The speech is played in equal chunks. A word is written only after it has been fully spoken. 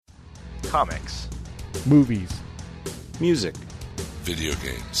Comics. Movies. Music. Video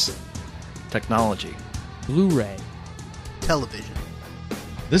games. Technology. Blu-ray. Television.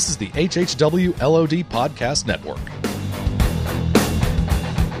 This is the HHW LOD Podcast Network.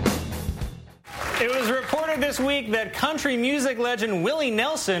 It was reported this week that country music legend Willie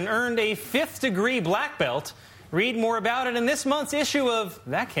Nelson earned a 5th-degree black belt. Read more about it in this month's issue of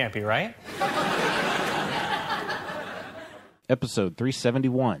That Can't Be Right. Episode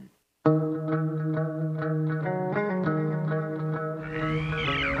 371. The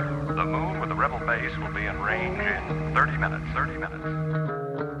moon with the rebel base will be in range in 30 minutes.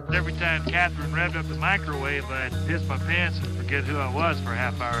 Every time Catherine revved up the microwave, I'd piss my pants and forget who I was for a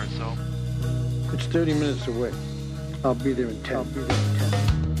half hour or so. It's 30 minutes away. I'll be there in 10.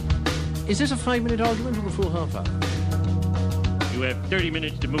 Is this a 5-minute argument or a full half hour? You have 30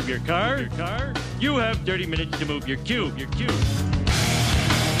 minutes to move your car. You have 30 minutes to move your cube.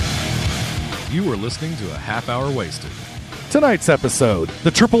 You are listening to a half hour wasted. Tonight's episode,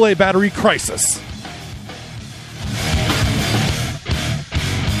 the AAA Battery Crisis.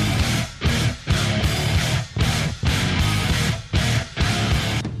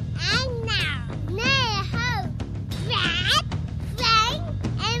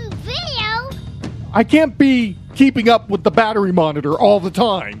 I can't be keeping up with the battery monitor all the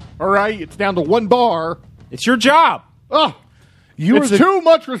time, all right? It's down to 1 bar. It's your job. Oh, it's too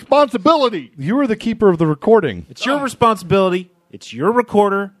much responsibility. You are the keeper of the recording. It's your responsibility. It's your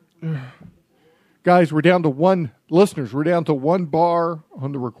recorder. Guys, we're down to 1 bar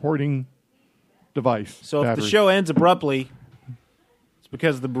on the recording device. So battery. if the show ends abruptly, it's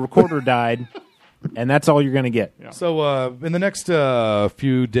because the recorder died, and that's all you're going to get. Yeah. So in the next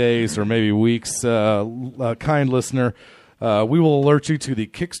few days or maybe weeks, kind listener, we will alert you to the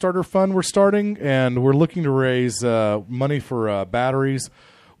Kickstarter fund we're starting, and we're looking to raise money for batteries.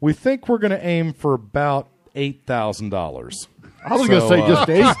 We think we're going to aim for about $8,000. I was going to say just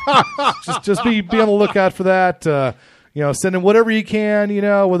 8. just be on the lookout for that. Send in whatever you can.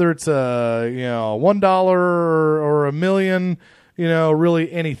 Whether it's $1 or $1 million.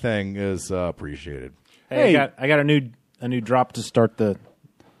 Really anything is appreciated. Hey, I got a new drop to start to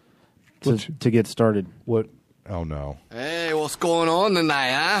get started. What? Oh no! Hey, what's going on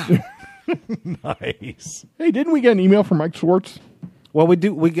tonight, huh? Nice. Hey, didn't we get an email from Mike Schwartz? Well,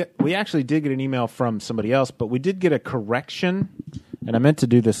 we actually did get an email from somebody else, but we did get a correction, and I meant to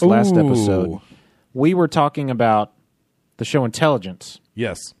do this last episode. We were talking about the show Intelligence.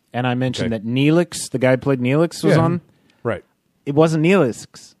 Yes. And I mentioned that Neelix, the guy who played Neelix, was on. Right. It wasn't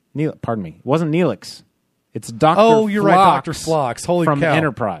Neelix. Pardon me. It wasn't Neelix. It's Dr. Oh, you're Phlox right, Dr. Phlox. Holy from cow.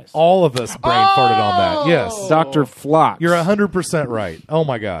 Enterprise. All of us brain farted on that. Yes. Dr. Phlox. You're 100% right. Oh,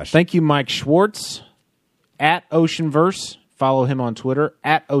 my gosh. Thank you, Mike Schwartz, at Oceanverse. Follow him on Twitter,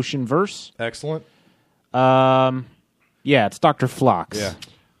 at Oceanverse. Excellent. Yeah, it's Dr. Phlox.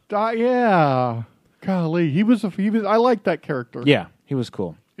 Yeah. Yeah. Golly, he was. I like that character. Yeah, he was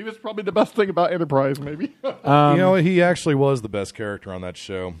cool. He was probably the best thing about Enterprise, maybe. He actually was the best character on that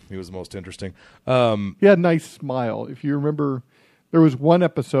show. He was the most interesting. He had a nice smile. If you remember, there was one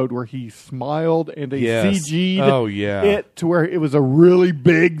episode where he smiled and they CG'd it to where it was a really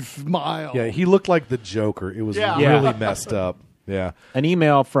big smile. Yeah, he looked like the Joker. It was really messed up. Yeah. An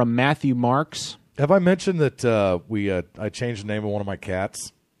email from Matthew Marks. Have I mentioned that I changed the name of one of my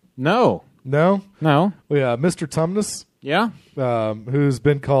cats? No. No? No. Yeah, Mr. Tumnus. Yeah. Who's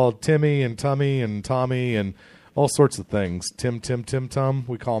been called Timmy and Tummy and Tommy and all sorts of things. Tim Tum.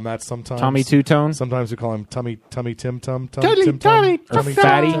 We call him that sometimes. Tommy Two-Tone. Sometimes we call him Tummy Tim Tum. Tommy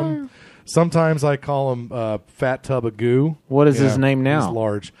Fatty. Tum. Sometimes I call him Fat Tub of Goo. What is his name now? He's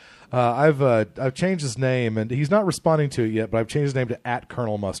large. I've changed his name, and he's not responding to it yet, but I've changed his name to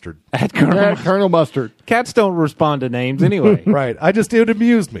 @Colonel Mustard. Colonel Mustard. Cats don't respond to names anyway. Right. It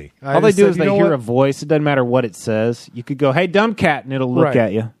amused me. All they do is they hear a voice. It doesn't matter what it says. You could go, "Hey, dumb cat," and it'll look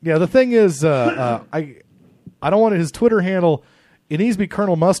at you. Yeah, the thing is, I don't want his Twitter handle. It needs to be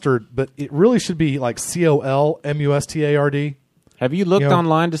Colonel Mustard, but it really should be like COLMUSTARD. Have you looked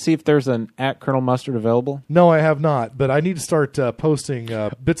online to see if there's an @Colonel Mustard available? No, I have not, but I need to start posting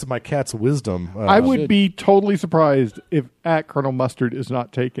bits of my cat's wisdom. I would be totally surprised if @Colonel Mustard is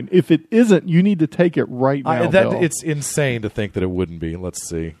not taken. If it isn't, you need to take it right now. It's insane to think that it wouldn't be. Let's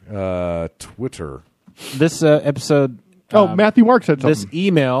see. Twitter. This episode... Matthew Marks said something. This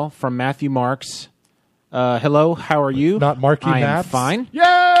email from Matthew Marks. Hello, how are you? Not Marky I am Maps. fine. Yay!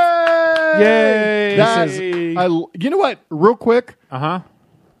 You know what? Real quick. I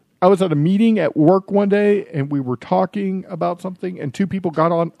was at a meeting at work one day, and we were talking about something, and two people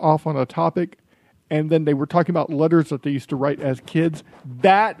got off on a topic, and then they were talking about letters that they used to write as kids.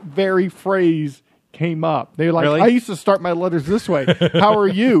 That very phrase came up. They were like, Really? I used to start my letters this way. How are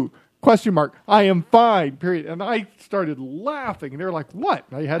you? Question mark. I am fine. Period. And I started laughing, and they were like, what?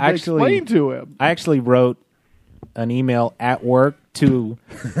 I had to explain to him. I actually wrote an email at work to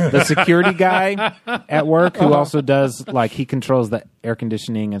the security guy at work who also does, like, he controls the air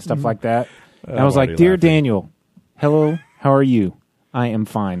conditioning and stuff like that. And I was like, Dear Daniel, hello, how are you? I am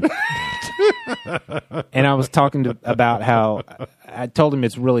fine. And I was talking about how I told him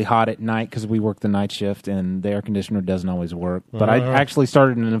it's really hot at night because we work the night shift and the air conditioner doesn't always work. But I actually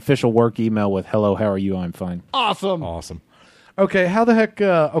started an official work email with, hello, how are you? I'm fine. Awesome. Okay, how the heck?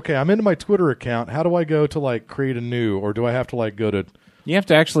 Okay, I'm into my Twitter account. How do I go to like create a new, or do I have to like go to? You have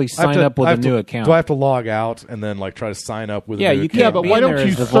to actually sign up with a new account. Do I have to log out and then like try to sign up with? Yeah, a new you account? can't. But why don't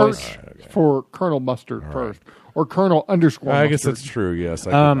you search for Colonel Mustard first, or Colonel _ I guess Mustard? that's true. Yes,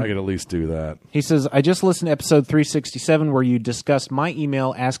 I could at least do that. He says, I just listened to episode 367 where you discussed my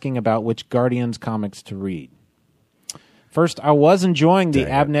email asking about which Guardians comics to read. First, I was enjoying the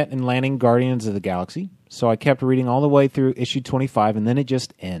Abnett and Lanning Guardians of the Galaxy, so I kept reading all the way through issue 25, and then it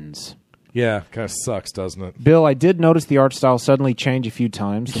just ends. Yeah, kind of sucks, doesn't it? Bill, I did notice the art style suddenly change a few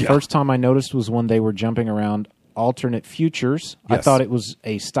times. The first time I noticed was when they were jumping around alternate futures. Yes. I thought it was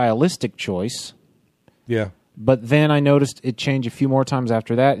a stylistic choice. Yeah. But then I noticed it changed a few more times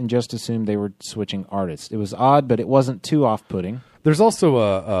after that and just assumed they were switching artists. It was odd, but it wasn't too off-putting. There's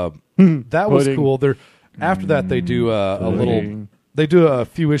also that was cool. After that, they do they do a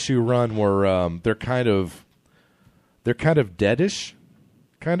few issue run where they're kind of deadish,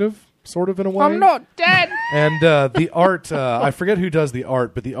 sort of in a way. I'm not dead. And the art, I forget who does the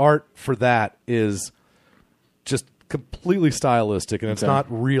art, but the art for that is just completely stylistic, and it's not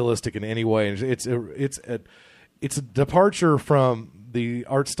realistic in any way. It's a departure from the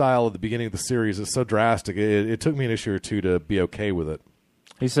art style at the beginning of the series. It's so drastic. It took me an issue or two to be okay with it.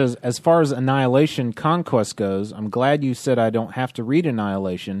 He says, as far as Annihilation Conquest goes, I'm glad you said I don't have to read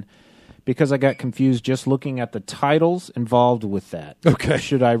Annihilation because I got confused just looking at the titles involved with that. Okay.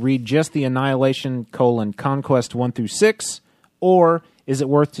 Should I read just the Annihilation Conquest 1 through 6, or is it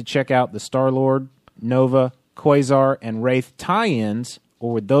worth to check out the Star-Lord, Nova, Quasar, and Wraith tie-ins,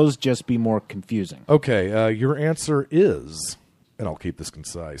 or would those just be more confusing? Okay, your answer is, and I'll keep this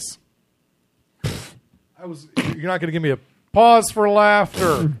concise. You're not going to give me a pause for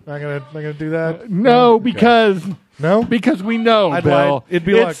laughter. Not gonna do that. No, because no, because we know, Bill. It'd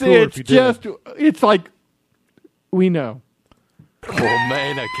be a lot cooler if you just, did. It's like we know. Oh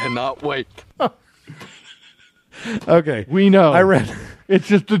man, I cannot wait. Okay, we know. I read. It's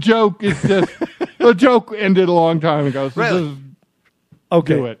just a joke. It's just the joke ended a long time ago. So Really?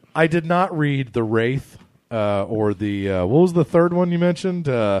 Okay, do it. I did not read the Wraith or the what was the third one you mentioned?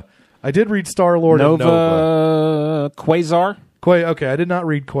 I did read Star-Lord and Nova. Quasar. Okay, I did not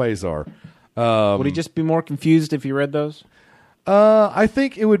read Quasar. Would he just be more confused if he read those? I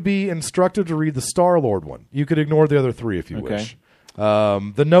think it would be instructive to read the Star-Lord one. You could ignore the other three if you wish.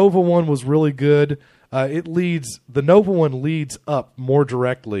 The Nova one was really good. The Nova one leads up more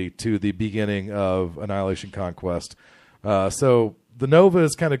directly to the beginning of Annihilation Conquest. So the Nova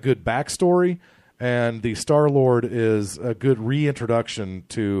is kind of good backstory, and the Star-Lord is a good reintroduction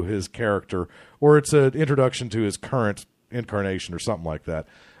to his character, or it's an introduction to his current incarnation or something like that.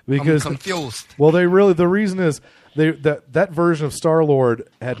 Because, I'm confused. Well, the reason is that version of Star-Lord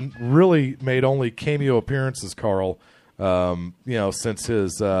had really made only cameo appearances, Carl, since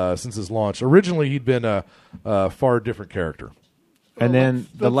his launch. Originally, he'd been a far different character. And then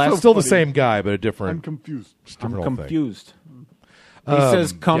the last... Still the same guy, but a different... I'm confused. I'm confused. He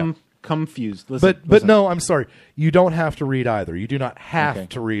says, confused. Listen, but no, I'm sorry. You don't have to read either. You do not have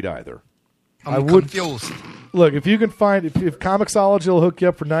to read either. I'm confused. Look, if you can find if Comixology will hook you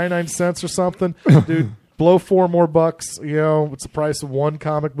up for 99 cents or something, dude, blow $4 more. It's the price of one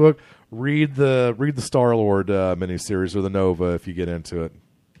comic book. Read the Star-Lord miniseries or the Nova if you get into it.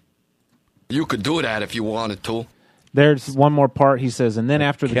 You could do that if you wanted to. There's one more part. He says, and then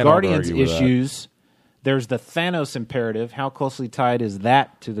after the Cannot Guardians argue with issues, there's the Thanos imperative. How closely tied is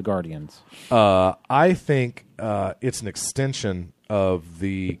that to the Guardians? I think it's an extension of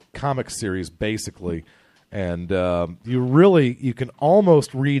the comic series, basically. And you can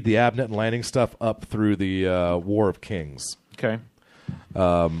almost read the Abnett and Lanning stuff up through the War of Kings. Okay.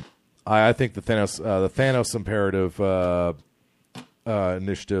 I think the Thanos imperative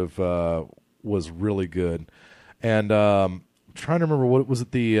initiative was really good. And I'm trying to remember what was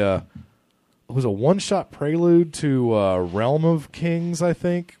it. It was a one-shot prelude to Realm of Kings, I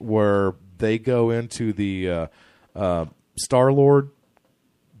think, where they go into the Star-Lord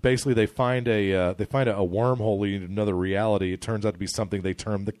basically they find a wormhole leading to another reality. It turns out to be something they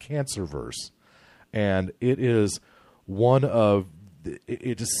term the Cancerverse, and it is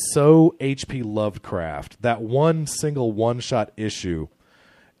it is so H.P. Lovecraft. That one single one-shot issue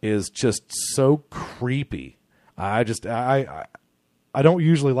is just so creepy. I don't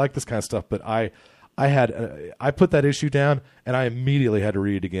usually like this kind of stuff, but I put that issue down and I immediately had to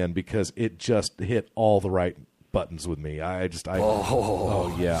read it again because it just hit all the right buttons with me.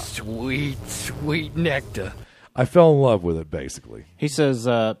 Oh yeah, sweet nectar. I fell in love with it basically. He says,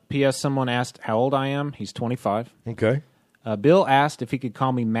 P.S. Someone asked how old I am. He's 25. Okay. Bill asked if he could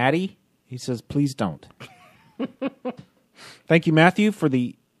call me Matty. He says, please don't. Thank you, Matthew, for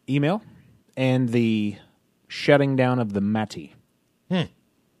the email and the shutting down of the Matty. Now,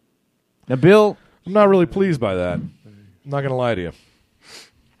 Bill... I'm not really pleased by that. I'm not going to lie to you.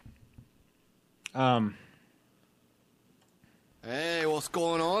 Hey, what's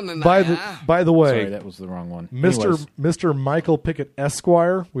going on tonight? By the way... Sorry, that was the wrong one. Mr. Michael Pickett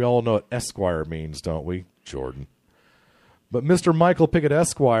Esquire. We all know what Esquire means, don't we, Jordan? But Mr. Michael Pickett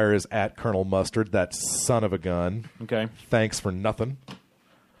Esquire is at Colonel Mustard, that son of a gun. Okay. Thanks for nothing.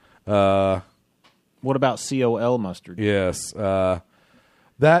 What about COL Mustard? Yes. That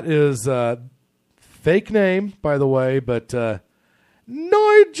is fake name, by the way, but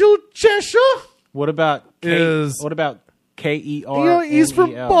Nigel Cheshire. What about Kerr? He's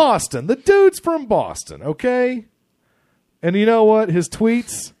from Boston. The dude's from Boston, okay? And you know what? His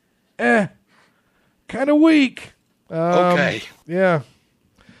tweets, kind of weak. Okay. Yeah.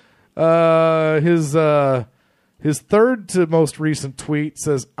 His third to most recent tweet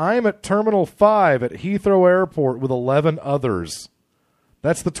says, I'm at Terminal 5 at Heathrow Airport with 11 others.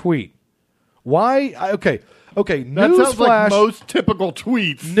 That's the tweet. Why? Okay. That sounds like most typical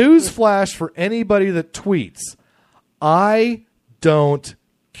tweets. Newsflash for anybody that tweets. I don't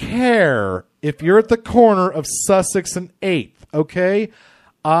care if you're at the corner of Sussex and 8th, okay?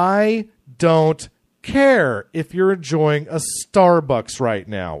 I don't care if you're enjoying a Starbucks right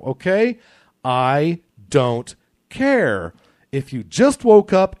now, okay? I don't care if you just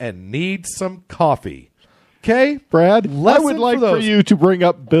woke up and need some coffee. Okay, Brad, I would like for you to bring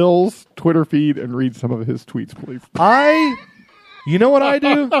up Bill's Twitter feed and read some of his tweets, please. You know what I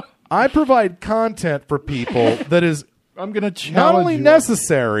do? I provide content for people that is I'm going to challenge not only you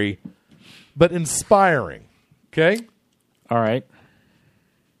necessary, but inspiring. Okay? All right.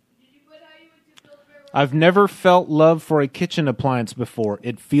 I've never felt love for a kitchen appliance before.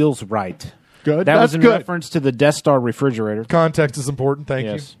 It feels right. Good. That was in good. reference to the Death Star refrigerator. Context is important. Thank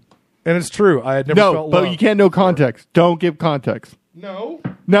you. Yes. And it's true. I had never felt love. No, but you can't know context. Don't give context. No,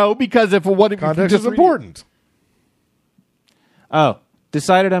 because if context is important. Oh,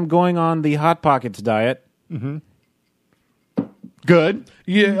 decided I'm going on the Hot Pockets diet. Mm-hmm. Good.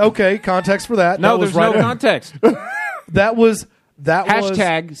 Yeah. Okay. Context for that. No, that there's no context. That was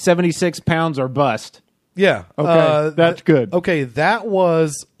hashtag 76 pounds or bust. Yeah. Okay. That's good. Okay. That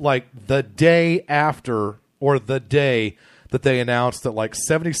was like the day after or the day that they announced that like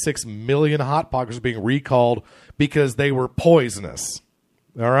 76 million Hot Pockets were being recalled because they were poisonous.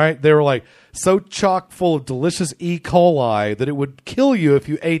 All right? They were like so chock full of delicious E. coli that it would kill you if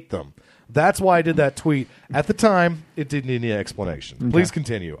you ate them. That's why I did that tweet. At the time, it didn't need any explanation. Okay. Please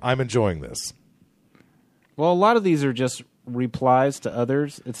continue. I'm enjoying this. Well, a lot of these are just replies to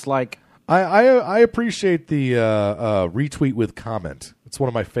others. It's like... I appreciate the retweet with comment. It's one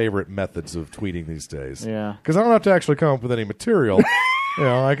of my favorite methods of tweeting these days. Yeah. Because I don't have to actually come up with any material.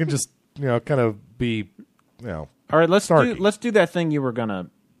 I can just, kind of be, All right, let's snarky. do that thing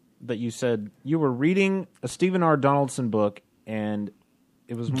that you said you were reading a Stephen R. Donaldson book, and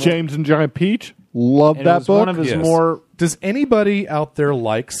it was James and Giant Peach. Love that book. One of his more. Does anybody out there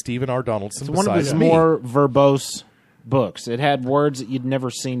like Stephen R. Donaldson? It's one of his more verbose books. It had words that you'd never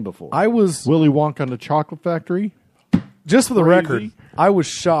seen before. I was Willy Wonka and the Chocolate Factory. Just for the record, I was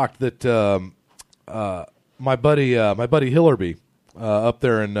shocked that my buddy Hillerby up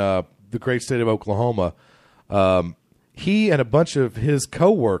there in the great state of Oklahoma, he and a bunch of his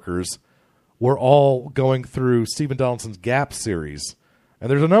coworkers were all going through Stephen Donaldson's Gap series. And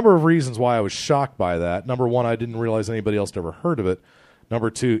there's a number of reasons why I was shocked by that. Number one, I didn't realize anybody else had ever heard of it.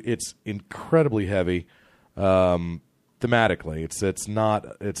 Number two, it's incredibly heavy thematically. It's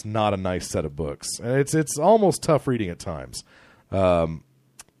not a nice set of books. And it's almost tough reading at times. But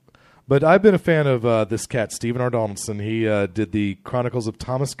I've been a fan of this cat, Stephen R. Donaldson. He did the Chronicles of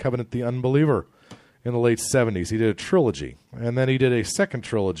Thomas Covenant the Unbeliever in the late 70s. He did a trilogy. And then he did a second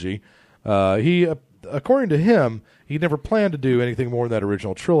trilogy. According to him, he never planned to do anything more than that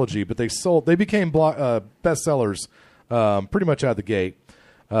original trilogy, but they became bestsellers pretty much out of the gate.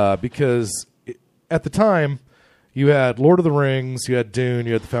 because at the time you had Lord of the Rings, you had Dune,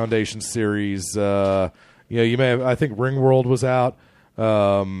 you had the Foundation series. You may have, I think Ringworld was out,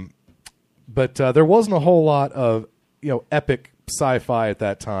 but there wasn't a whole lot of epic sci-fi at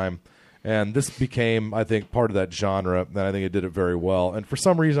that time, and this became, I think, part of that genre, and I think it did it very well. And for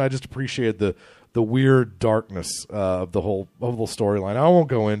some reason, I just appreciated the weird darkness of the whole storyline. I won't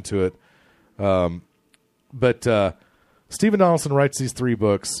go into it, but Stephen Donaldson writes these 3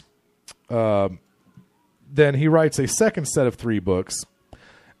 books. Then he writes a second set of 3 books.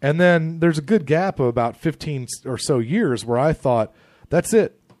 And then there's a good gap of about 15 or so years where I thought, that's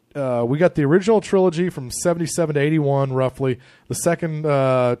it. We got the original trilogy from 77 to 81, roughly. The second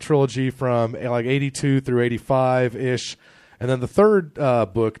trilogy from like 82 through 85-ish. And then the third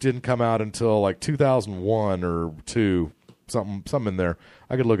book didn't come out until like 2001 or 2, something in there.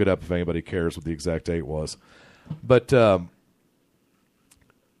 I could look it up if anybody cares what the exact date was. But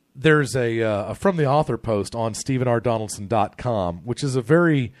there's a From the Author post on StephenRDonaldson.com, which is a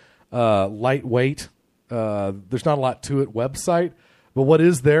very lightweight, there's not a lot to it website, but what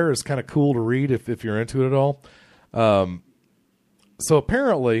is there is kind of cool to read if you're into it at all. So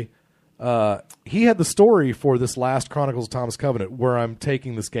apparently, he had the story for this last Chronicles of Thomas Covenant, where I'm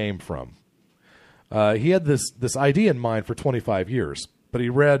taking this game from. He had this idea in mind for 25 years, but he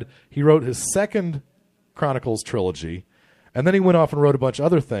wrote his second Chronicles trilogy, and then he went off and wrote a bunch of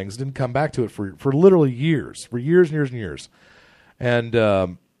other things, didn't come back to it for literally years, and years.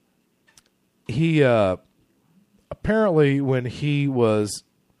 And he apparently, when he was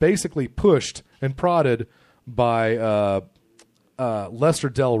basically pushed and prodded by Lester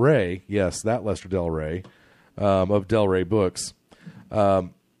Del Rey, yes, that Lester Del Rey, of Del Rey Books,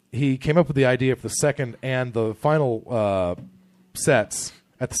 he came up with the idea for the second and the final sets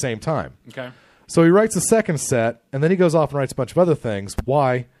at the same time. Okay. So he writes the second set, and then he goes off and writes a bunch of other things.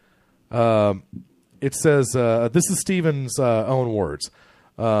 Why? It says, this is Stephen's own words.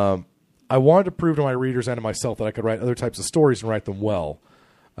 I wanted to prove to my readers and to myself that I could write other types of stories and write them well.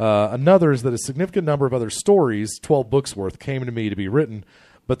 Another is that a significant number of other stories, 12 books worth, came to me to be written,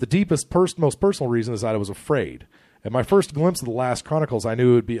 but the deepest, most personal reason is that I was afraid. At my first glimpse of the last Chronicles, I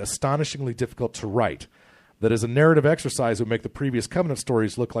knew it would be astonishingly difficult to write. That as a narrative exercise, it would make the previous Covenant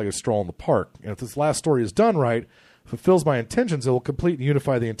stories look like a stroll in the park. And if this last story is done right, fulfills my intentions, it will complete and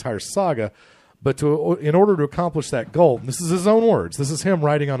unify the entire saga. But in order to accomplish that goal, and this is his own words, this is him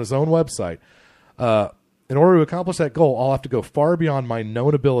writing on his own website, in order to accomplish that goal, I'll have to go far beyond my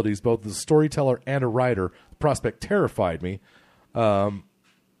known abilities, both as a storyteller and a writer. The prospect terrified me. And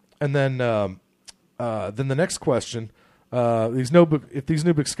then the next question, if these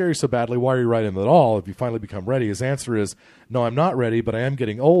new books scare you so badly, why are you writing them at all if you finally become ready? His answer is, no, I'm not ready, but I am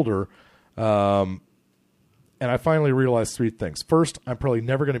getting older. And I finally realized 3 things. First, I'm probably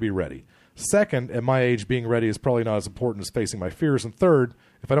never going to be ready. Second, at my age, being ready is probably not as important as facing my fears. And third,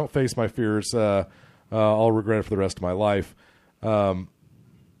 if I don't face my fears, I'll regret it for the rest of my life.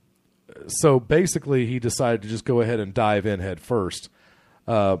 So basically, he decided to just go ahead and dive in head first.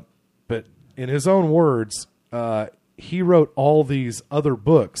 But in his own words, he wrote all these other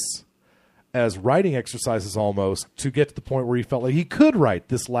books as writing exercises almost to get to the point where he felt like he could write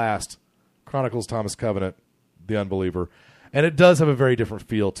this last Chronicles Thomas Covenant, The Unbeliever. And it does have a very different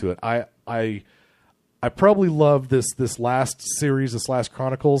feel to it. I probably love this last series, this last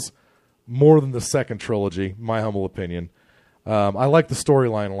Chronicles, more than the second trilogy, my humble opinion. I like the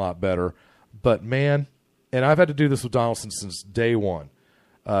storyline a lot better. But man, and I've had to do this with Donaldson since day one.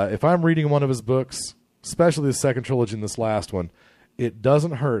 If I'm reading one of his books, especially the second trilogy and this last one, it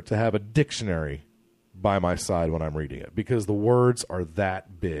doesn't hurt to have a dictionary by my side when I'm reading it, because the words are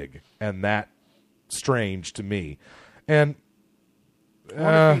that big and that strange to me. And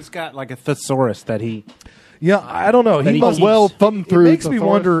what if he's got like a thesaurus that he... Yeah, I don't know. He must well thumb through. It makes me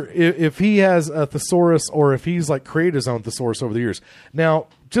wonder if he has a thesaurus or if he's like created his own thesaurus over the years. Now,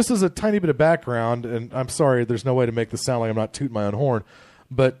 just as a tiny bit of background, and I'm sorry, there's no way to make this sound like I'm not tooting my own horn,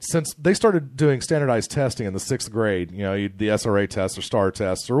 but since they started doing standardized testing in the 6th grade, the SRA tests or STAR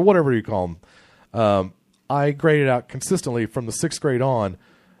tests or whatever you call them, I graded out consistently from the 6th grade on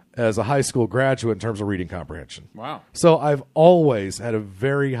as a high school graduate in terms of reading comprehension. Wow. So I've always had a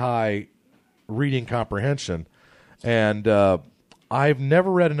very high reading comprehension, and I've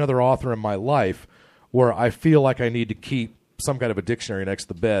never read another author in my life where I feel like I need to keep some kind of a dictionary next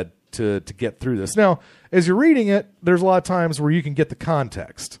to the bed to get through this. Now, as you're reading it, there's a lot of times where you can get the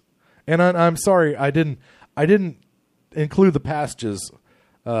context, and I'm sorry I didn't include the passages,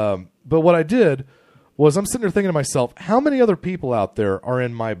 but what I did was I'm sitting there thinking to myself, how many other people out there are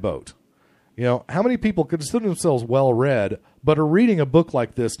in my boat? You know, how many people consider themselves well-read but are reading a book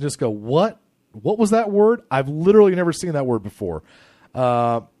like this and just go, what was that word? I've literally never seen that word before.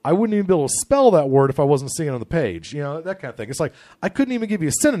 I wouldn't even be able to spell that word if I wasn't seeing it on the page. You know, that kind of thing. It's like I couldn't even give you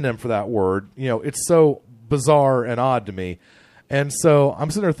a synonym for that word. You know, it's so bizarre and odd to me. And so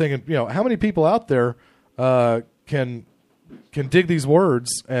I'm sitting there thinking, you know, how many people out there can dig these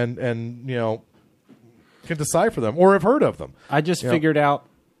words and you know, can decipher them or have heard of them. I just figured out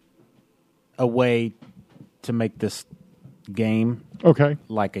a way to make this game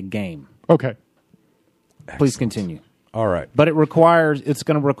like a game. Okay. Please continue. All right. But it's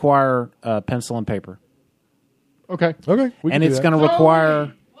going to require pencil and paper. Okay. Okay. And it's going to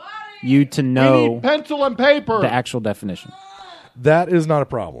require you to know we need pencil and paper. The actual definition. That is not a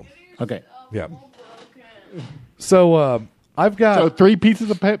problem. Okay. Yeah. So I've got 3 pieces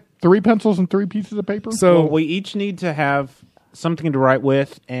of 3 pencils and 3 pieces of paper. So we each need to have something to write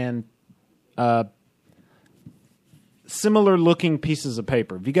with and similar looking pieces of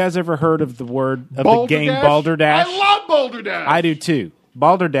paper. Have you guys ever heard of the game Balderdash? I love Balderdash. I do too.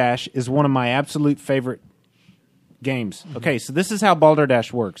 Balderdash is one of my absolute favorite games. Okay, so this is how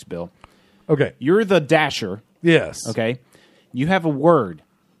Balderdash works, Bill. Okay. You're the dasher. Yes. Okay. You have a word.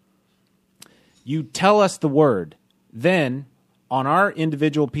 You tell us the word. Then, on our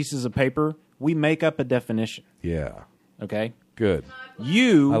individual pieces of paper, we make up a definition. Yeah. Okay? Good.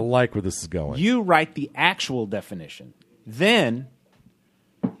 I like where this is going. You write the actual definition. Then,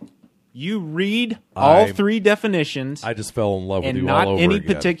 you read all 3 definitions. I just fell in love with you not all over any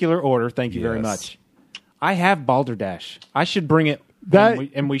again. particular order. Thank you very much. I have Balderdash. I should bring it,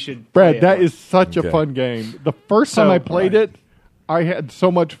 and we should Brad, play it. that is such a fun game. The first time I played it, I had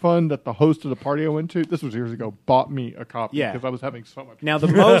so much fun that the host of the party I went to, this was years ago, bought me a copy because I was having so much fun. Now,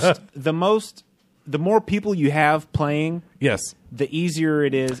 the more people you have playing, the easier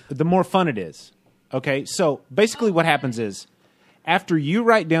it is, the more fun it is. Okay, so basically what happens is, after you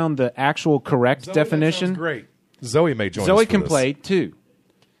write down the actual correct definition, great. Zoe may join us Zoe for can this. play too.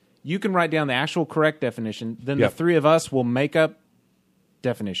 You can write down the actual correct definition. Then Yep. the 3 of us will make up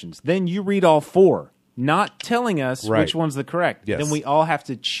definitions. Then you read all 4, not telling us which one's the correct. Yes. Then we all have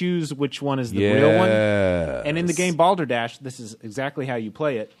to choose which one is the real one. And in the game Balderdash, this is exactly how you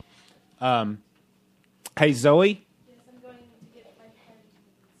play it. Hey, Zoe?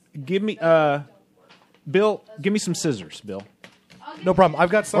 Give me, Bill, give me some scissors, Bill. No problem. I've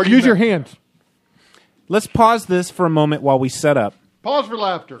got some. Or use your hands. Let's pause this for a moment while we set up. Pause for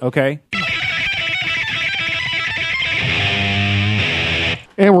laughter. Okay.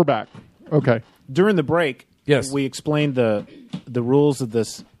 And we're back. Okay. During the break, Yes. we explained the rules of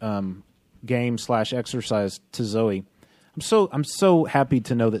this game / exercise to Zoe. I'm so happy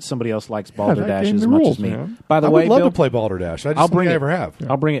to know that somebody else likes Balderdash game as the much rules, as me. man. By the I way, would love Bill, to play Balderdash. I just I'll don't bring think I it. ever have.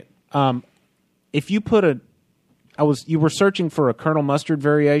 I'll bring it. If you put you were searching for a Colonel Mustard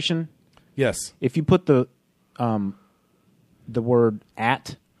variation. Yes. If you put the word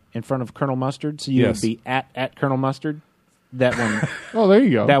 "at" in front of Colonel Mustard, so you would be at Colonel Mustard. That one. Oh, there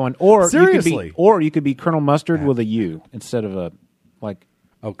you go. That one. Or Seriously? you could be Colonel Mustard with a U instead of a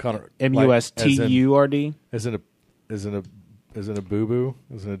Connor MUSTURD. As in a boo boo?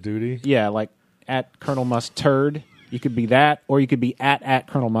 As in a duty? Yeah, like at Colonel Mustard. You could be that, or you could be at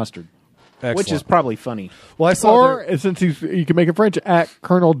Colonel Mustard. Excellent. Which is probably funny. Well, I saw. Or since you can make it French, at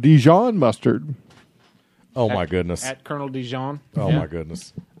Colonel Dijon Mustard. Oh my goodness! At Colonel Dijon. Oh my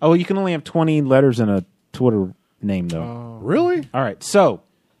goodness! Oh, you can only have 20 letters in a Twitter name, though. Really? All right. So,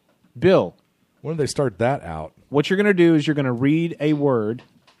 Bill, when did they start that out? What you're going to do is you're going to read a word,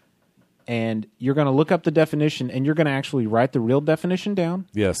 and you're going to look up the definition, and you're going to actually write the real definition down.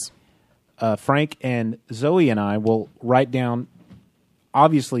 Yes. Frank and Zoe and I will write down,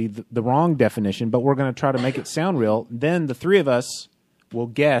 obviously, the wrong definition, but we're going to try to make it sound real. Then the 3 of us will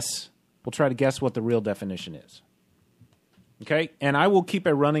guess. We'll try to guess what the real definition is. Okay? And I will keep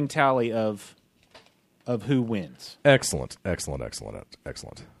a running tally of who wins. Excellent.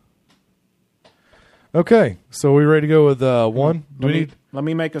 Okay, so we ready to go with one? Let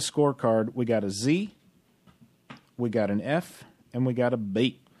me make a scorecard. We got a Z, we got an F, and we got a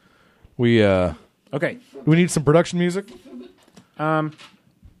B. Okay. Do we need some production music?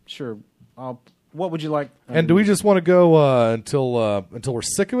 Sure. What would you like? And do we just want to go until we're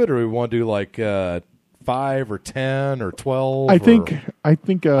sick of it, or do we want to do like 5 or 10 or 12? I think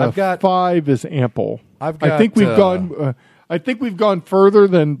I've got 5 is ample. I think we've gone. I think we've gone further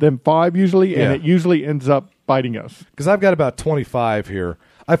than 5 usually, and it usually ends up biting us. Because I've got about 25 here.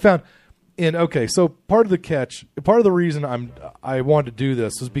 I found so part of the reason I wanted to do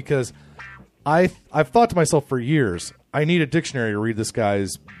this was because I've thought to myself for years, I need a dictionary to read this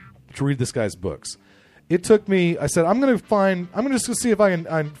guy's read this guy's books. It took me. I said, I'm going to just see if I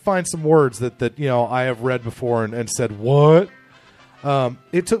can find some words that I have read before and said what.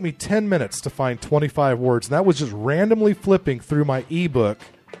 It took me 10 minutes to find 25 words, and that was just randomly flipping through my ebook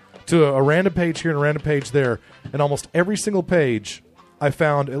to a random page here and a random page there, and almost every single page I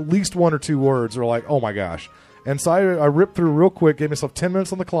found at least 1 or 2 words or like, oh my gosh. And so I ripped through real quick, gave myself 10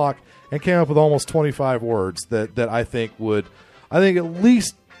 minutes on the clock, and came up with almost 25 words that I think at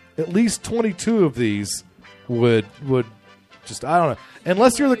least 22 of these would just, I don't know.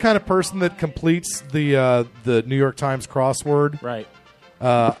 Unless you're the kind of person that completes the New York Times crossword. Right.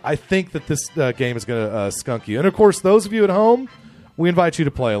 I think that this game is going to skunk you. And of course, those of you at home, we invite you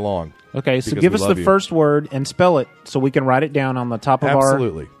to play along. Okay, so give us the first word and spell it so we can write it down on the top of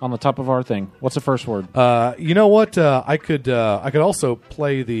our thing. What's the first word? You know what? I could also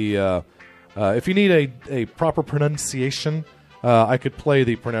play the if you need a proper pronunciation, I could play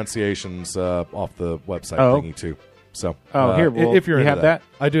the pronunciations off the website thingy too. So here, if you're you into have that,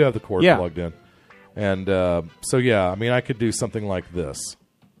 I do have the cord plugged in, and so yeah, I mean I could do something like this.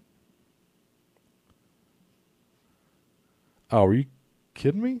 Oh, are you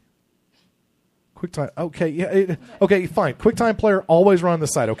kidding me? QuickTime. Okay, yeah. Okay, fine. QuickTime Player always run on the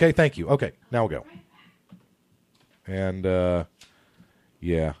site. Okay, thank you. Okay, now we'll go. And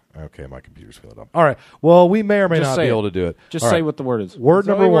yeah. Okay, my computer's filled up. All right. Well, we may or may not be able to do it. Just say what the word is. Word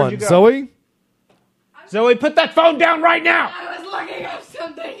number 1. Zoe? Zoe, put that phone down right now. I was looking up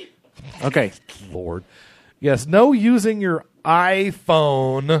something. Okay. Lord. Yes, no using your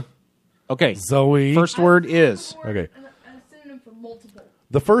iPhone. Okay. Zoe. First word is. Okay. A synonym for multiple.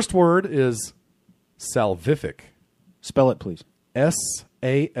 The first word is salvific. Spell it, please.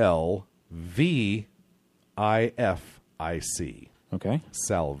 SALVIFIC. Okay.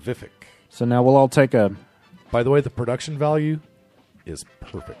 Salvific. So now we'll all take a... By the way, the production value is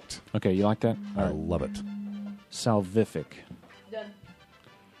perfect. Okay, you like that? I love it. Salvific. Done.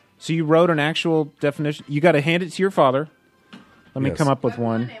 So you wrote an actual definition. You got to hand it to your father. Let me come up with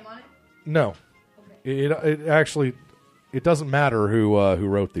one. No. Okay. It actually... It doesn't matter who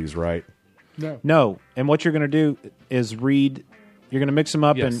wrote these, right? No. And what you're going to do is read... You're going to mix them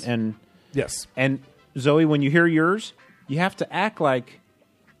up and... Yes. And Zoe, when you hear yours... You have to act like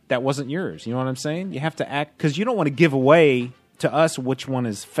that wasn't yours. You know what I'm saying? You have to act because you don't want to give away to us which one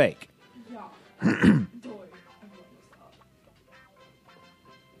is fake.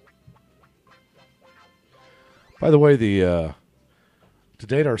 By the way, to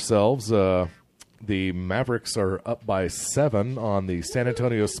date ourselves, the Mavericks are up by 7 on the San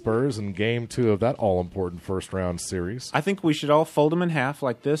Antonio Spurs in Game 2 of that all-important first-round series. I think we should all fold them in half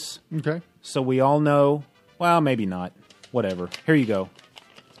like this. Okay. So we all know. Well, maybe not. Whatever. Here you go.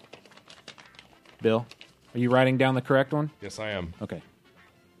 Bill, are you writing down the correct one? Yes, I am. Okay.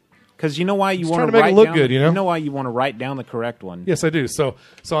 Because you know why you want to make it look good, you know why you want to write down the correct one. Yes, I do. So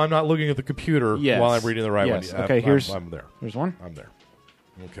I'm not looking at the computer while I'm reading the right one. Okay, I'm there. Here's one. I'm there.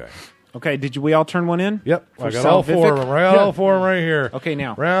 Okay. Okay, did we all turn one in? Yep. I got all 4 of them. I got all 4 of them right here. Okay,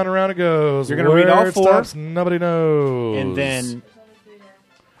 now. Round and round it goes. You're going to read all 4. Stops, nobody knows. And then...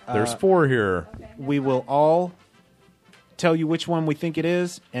 there's 4 here. We will all tell you which one we think it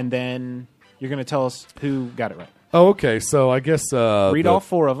is, and then you're going to tell us who got it right. Oh, okay. So I guess... read all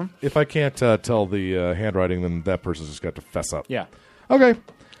 4 of them. If I can't tell the handwriting, then that person's just got to fess up. Yeah. Okay.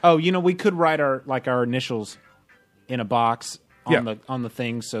 Oh, we could write our initials in a box on the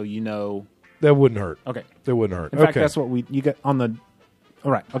thing so you know. That wouldn't hurt. Okay. That wouldn't hurt. In fact, that's what you got on the...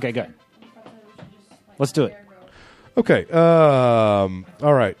 All right. Okay, good. Let's do it. Okay.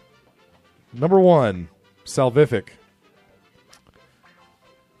 All right. Number 1, salvific.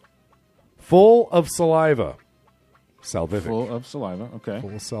 Full of saliva. Salvific. Full of saliva. Okay.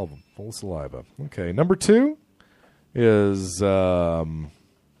 Full of saliva. Okay. Number 2 is a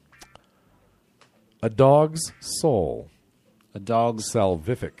dog's soul. A dog's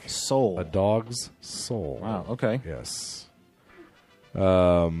salvific soul. A dog's soul. Wow. Okay. Yes.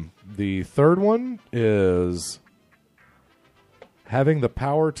 The third one is having the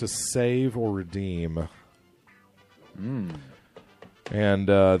power to save or redeem. And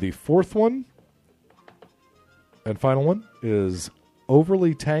the fourth one and final one is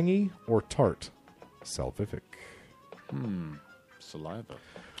overly tangy or tart. Salvific. Saliva.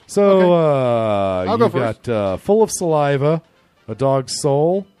 So I'll go you've first. got full of saliva, a dog's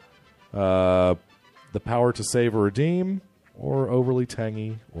soul, the power to save or redeem, or overly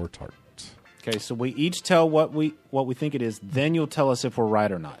tangy or tart. Okay, so we each tell what we think it is. Then you'll tell us if we're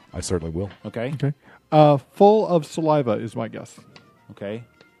right or not. I certainly will. Okay. Okay. Full of saliva is my guess. Okay.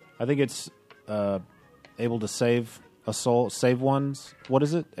 I think it's able to save a soul, save ones. What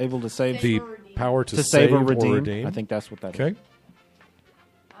is it? Able to save The power to save or or redeem. redeem. I think that's what that is. Okay.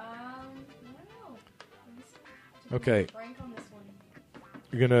 Okay. Frank on this one.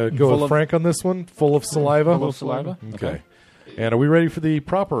 You're going to go with Frank on this one? Full of saliva? Full of saliva? Okay. And are we ready for the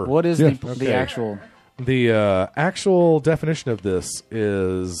proper? What is Okay. the actual? The actual definition of this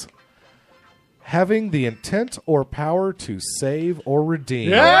is having the intent or power to save or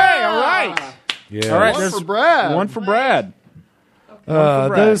redeem. Yay! All right. Yeah. All right. One There's for Brad. One for Brad.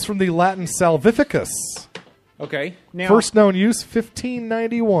 That is from the Latin salvificus. Okay. Now, First known use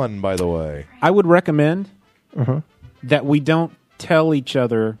 1591, by the way. I would recommend that we don't tell each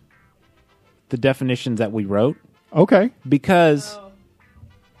other the definitions that we wrote. Okay. Because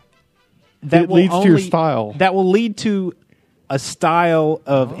that It will leads to your only- style. That will lead to a style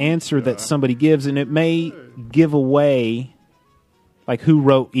of answer that somebody gives, and it may give away like who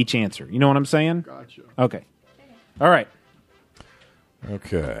wrote each answer. You know what I'm saying? Gotcha. Okay. All right.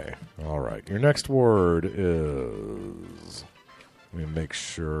 Okay. All right. Your next word is. Let me make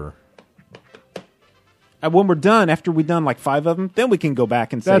sure. When we're done, after we've done like 5 of them, then we can go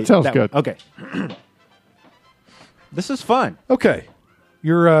back and say That sounds one. good. Okay. This is fun. Okay.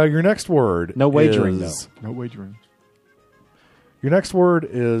 Your next word. No wagering, is, though. No wagering. Your next word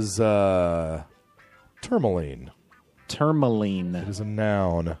is tourmaline. Tourmaline. It is a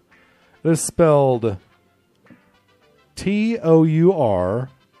noun. It is spelled Tourmaline.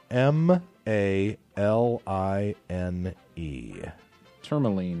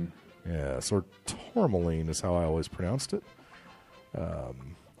 Tourmaline. Yes, or tourmaline is how I always pronounced it.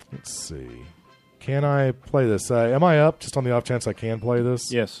 Let's see. Can I play this? Am I up just on the off chance I can play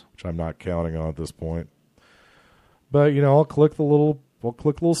this? Yes. Which I'm not counting on at this point. But, I'll click the little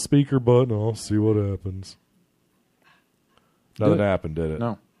speaker button. I'll see what happens. Nothing happened, did it?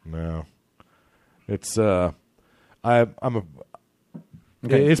 No. No. It's,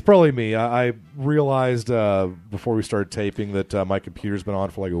 It's probably me. I realized before we started taping that my computer's been on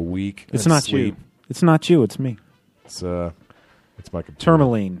for like a week. It's not you. It's not you. It's me. It's my computer.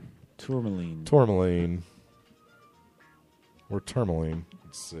 Tourmaline. Tourmaline. Or tourmaline.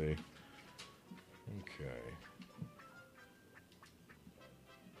 Let's see. Okay.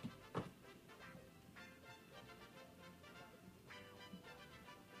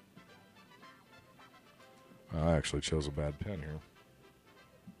 I actually chose a bad pen here.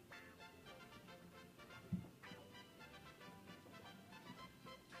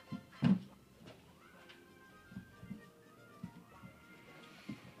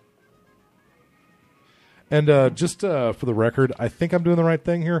 And just for the record, I think I'm doing the right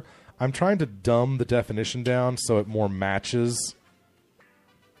thing here. I'm trying to dumb the definition down so it more matches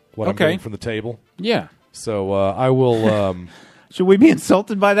what I'm getting from the table. Yeah. So I will... Should we be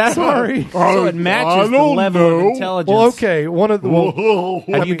insulted by that? Sorry. So it matches the level of intelligence. Well, okay. One of the...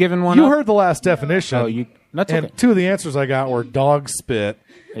 Have you given one You up? heard the last definition. Oh, that's and okay. 2 of the answers I got were dog spit.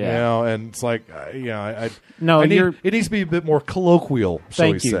 Yeah. And it's like, it needs to be a bit more colloquial, shall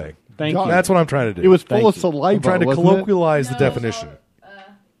we Thank you. say. Thank you. That's what I'm trying to do. It was full of saliva. I'm trying to wasn't it? colloquialize the definition.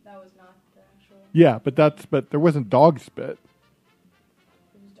 That was not the actual. Yeah, but there wasn't dog spit.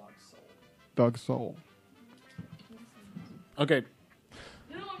 It was dog soul. Dog soul. Okay.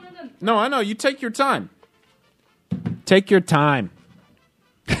 No, I'm not done. No, I know. You take your time. Take your time.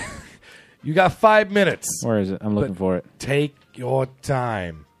 You got 5 minutes. Where is it? I'm looking for it. Take your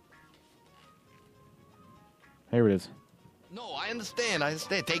time. Here it is. No, I understand.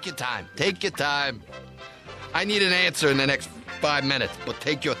 Take your time. Take your time. I need an answer in the next 5 minutes, but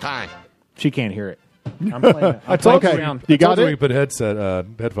take your time. She can't hear it. I'm playing it. I told Okay. you. You got We it? can put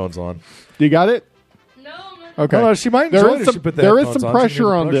headphones on. Do you got it? No. Okay. No, she might enjoy it if she put the there is headphones some on. She can pressure hear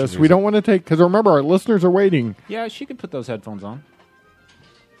the on production this. We music. don't want to take... Because remember, our listeners are waiting. Yeah, she can put those headphones on.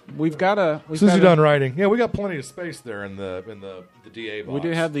 We've got a... As soon as you're done writing. Yeah, we got plenty of space there in the DA box. We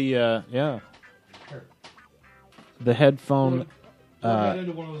do have the... the headphone... Plug that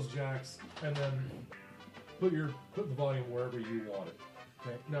into one of those jacks, and then put the volume wherever you want it.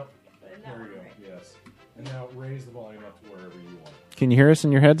 Okay. No. There you go. Yes. And now raise the volume up to wherever you want it. Can you hear us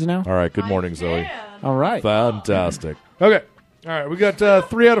in your heads now? All right. Good morning, Zoe. All right. Fantastic. Okay. All right. We got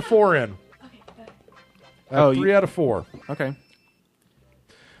 3 out of 4 in. 3 out of 4. Okay.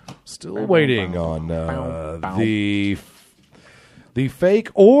 Still waiting on the fake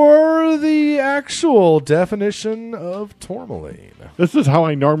or the actual definition of tourmaline. This is how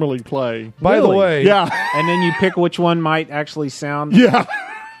I normally play. By the way, Yeah. And then you pick which one might actually sound... Yeah.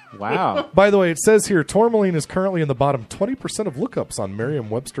 Wow. by the way, it says here tourmaline is currently in the bottom 20% of lookups on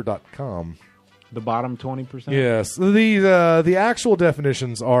Merriam-Webster.com. The bottom 20%? Yes, the actual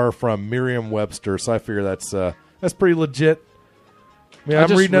definitions are from Merriam-Webster, so I figure that's That's pretty legit. I mean, I I'm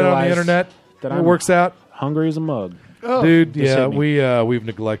just reading it on the realized internet. that It I'm works out. Hungry as a mug. Dude, Just yeah, hit me. we've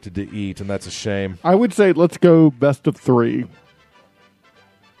neglected to eat, and that's a shame. I would say let's go best of 3.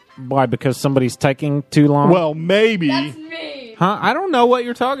 Why? Because somebody's taking too long? Well, maybe. That's me. Huh? I don't know what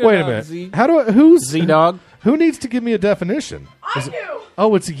you're talking Wait a about. minute. Z. How do who's Z-Dog? Who needs to give me a definition? I Is it- do.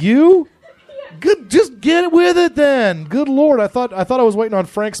 Oh, it's you? Good, just get with it then. Good Lord, I thought I was waiting on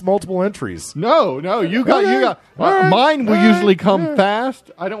Frank's multiple entries. No, you got. Okay. All right. Mine will All right. usually come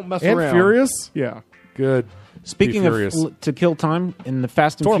fast. I don't mess And around. Furious? Yeah. Good. Speaking Be of furious. To Kill Time, in the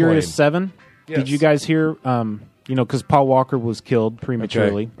Fast and Tourmaline. Furious 7, Yes. did you guys hear, because Paul Walker was killed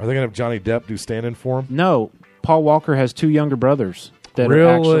prematurely? Okay. Are they going to have Johnny Depp do stand-in for him? No, Paul Walker has 2 younger brothers that Really?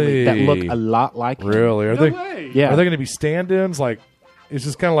 are actually that look a lot like him. Really? Are No they? way. Yeah. Are they going to be stand-ins? Like, it's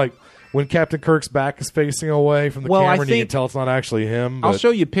just kind of like when Captain Kirk's back is facing away from the Well, camera, I and you can think- tell it's not actually him. I'll but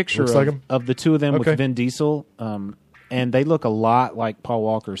show you a picture looks like him. of the 2 of them Okay. with Vin Diesel, and they look a lot like Paul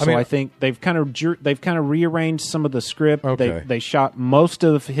Walker. So mean- I think they've kind of rearranged some of the script. Okay. They shot most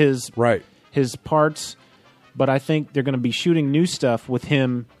of his Right. parts, but I think they're going to be shooting new stuff with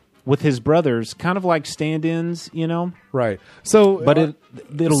him with his brothers, kind of like stand-ins, Right. So, But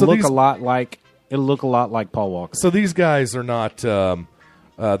it'll so look these- a lot like Paul Walker. So these guys are not.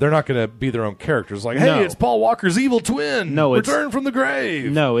 They're not going to be their own characters. Like, hey, No. it's Paul Walker's evil twin. No, it's- return from the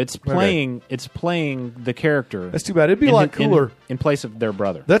grave. No, it's playing the character. That's too bad. It'd be a in lot hi- in- cooler. in place of their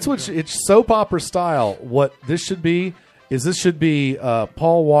brother. That's what it's soap opera style. What this should be is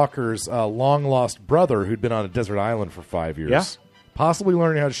Paul Walker's long lost brother who'd been on a desert island for 5 years. Yeah. Possibly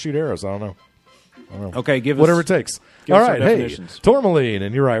learning how to shoot arrows. I don't know. Okay, give us Whatever it takes. give All us our right, hey, definitions. tourmaline,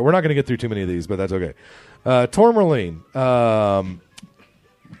 and you're right. We're not going to get through too many of these, but that's okay. Tourmaline.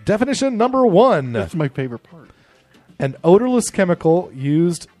 Definition number 1. That's my favorite part. An odorless chemical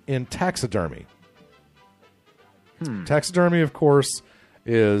used in taxidermy. Taxidermy, of course,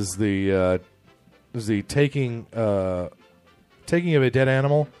 is the taking of a dead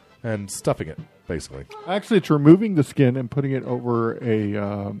animal and stuffing it, basically. Actually, it's removing the skin and putting it over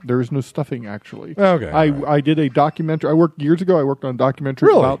a. There is no stuffing, actually. Okay, I did a documentary. I worked years ago. I worked on a documentary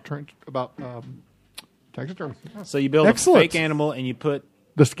Really? about taxidermy. So you build Excellent. a fake animal and you put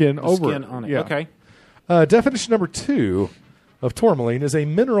The skin the over skin it. on it. Yeah. Okay. Definition number 2 of tourmaline is a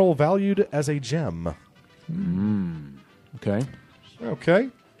mineral valued as a gem. Okay. Okay.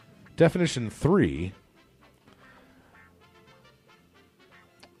 Definition 3.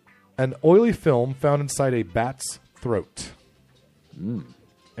 An oily film found inside a bat's throat.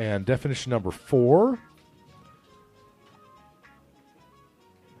 And definition number 4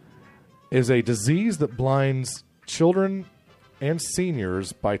 is a disease that blinds children and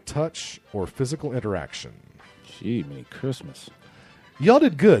seniors by touch or physical interaction. Gee, Merry Christmas. Y'all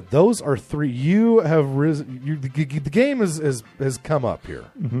did good. Those are 3. You have risen. The game has come up here.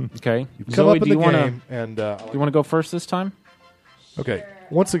 Okay. You've come Zoe, up in do the you want game, to and you want to go first this time? okay.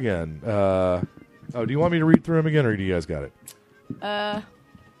 Once again, do you want me to read through them again, or do you guys got it?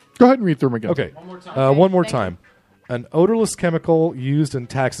 Go ahead and read through them again. Okay. One more time. One more Thank time. An odorless chemical used in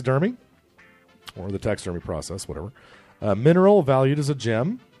taxidermy, or the taxidermy process, whatever. A mineral valued as a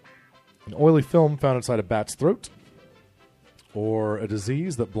gem. An oily film found inside a bat's throat. Or a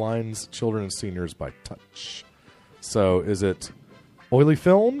disease that blinds children and seniors by touch. So is it oily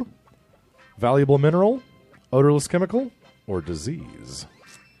film, valuable mineral, odorless chemical, or disease?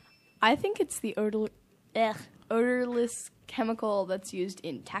 I think it's the odorless chemical that's used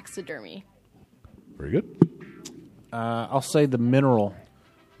in taxidermy. Very good. I'll say the mineral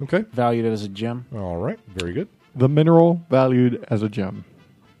Okay. valued as a gem. All right. Very good. The mineral valued as a gem.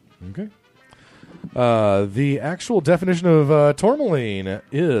 Okay. The actual definition of tourmaline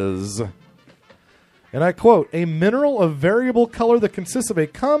is, and I quote, a mineral of variable color that consists of a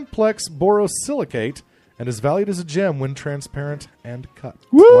complex borosilicate and is valued as a gem when transparent and cut.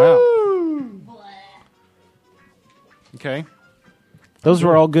 Wow. Okay. Those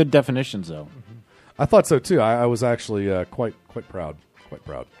were all good definitions, though. I thought so too. I was actually quite proud. Quite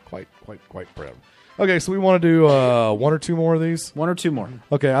proud. Quite proud. Okay, so we want to do 1 or 2 more of these. 1 or 2 more.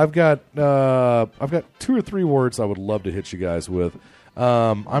 Okay, I've got 2 or 3 words I would love to hit you guys with.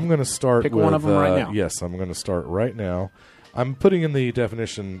 I'm going to start Pick with one of them right now. Yes, I'm going to start right now. I'm putting in the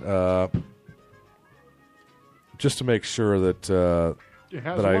definition just to make sure that It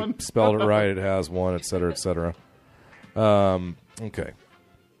has that I one? spelled it right. It has one, et cetera, et cetera. Okay.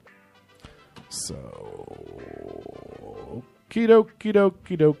 So,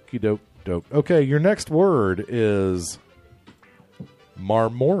 okey-doke. Okay, your next word is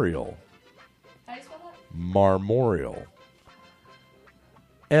marmoreal. How do you spell that? Marmoreal.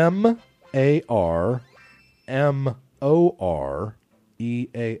 M-A-R-M-O-R-E-A-L. M-O-R-E-A-L.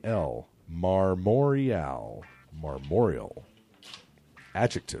 Marmoreal. Marmoreal.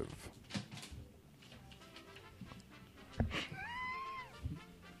 Adjective.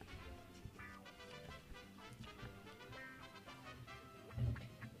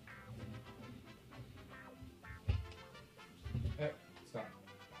 Stop.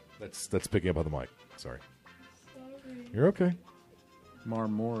 That's picking up on the mic. Sorry. You're okay.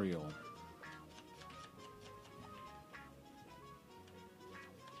 Marmoreal.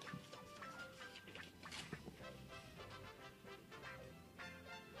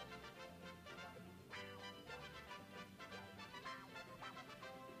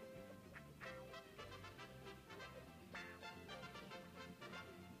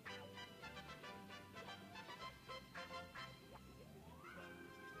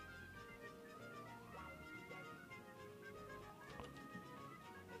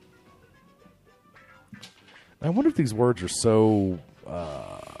 I wonder if these words are so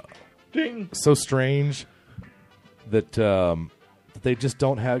so strange that they just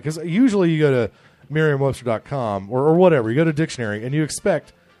don't have. Because usually you go to Merriam-Webster.com or whatever, you go to dictionary and you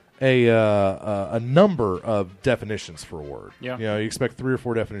expect a number of definitions for a word. Yeah. You expect 3 or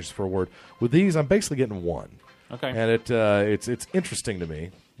 4 definitions for a word. With these, I'm basically getting one. Okay. And it's interesting to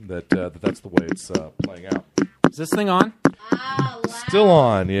me that that's the way it's playing out. Is this thing on? Still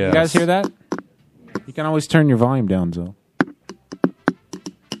on, yeah. You guys hear that? You can always turn your volume down, Zoe.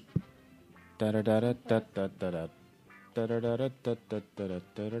 I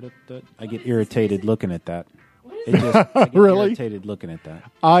get irritated looking at that. I get Really? irritated looking at that.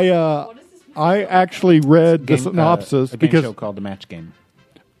 I actually read the synopsis a game because show called The Match Game.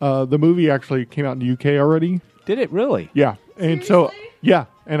 The movie actually came out in the UK already. Did it really? Yeah, and so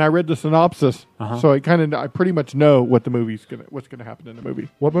and I read the synopsis, so I pretty much know what what's gonna happen in the movie.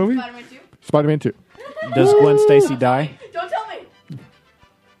 What movie? Spider-Man 2? Spider-Man 2. Does Gwen Stacy die? Don't tell me.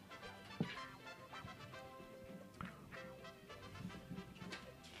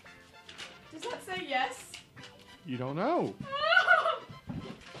 Does that say yes? You don't know.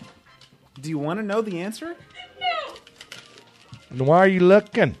 Do you want to know the answer? No. And why are you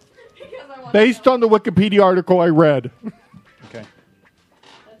looking? Because I want Based on the Wikipedia article I read. Okay.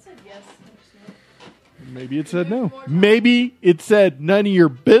 That said yes. Maybe it said no. Maybe it said none of your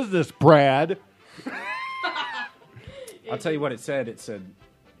business, Brad. I'll tell you what it said. It said,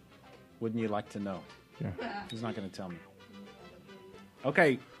 wouldn't you like to know? Yeah. He's not going to tell me.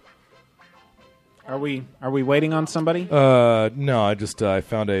 Okay. Are we waiting on somebody? No, I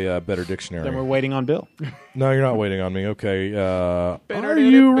found a better dictionary. Then we're waiting on Bill. No, you're not waiting on me. Okay. Are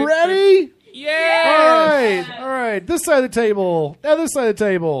you ready? Yeah. All right. This side of the table. Now this side of the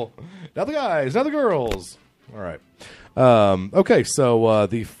table. Now the guys. Now the girls. All right. Okay. So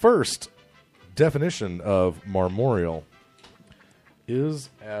the first definition of marmoreal is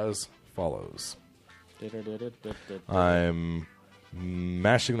as follows. I'm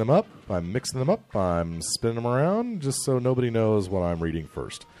mashing them up. I'm mixing them up. I'm spinning them around just so nobody knows what I'm reading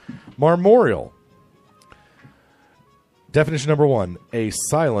first. Marmoreal. Definition number 1, a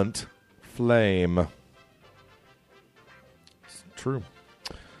silent flame. True.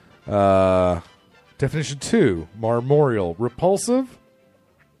 Definition 2, marmoreal. Repulsive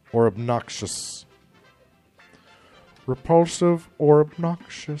or obnoxious? Repulsive or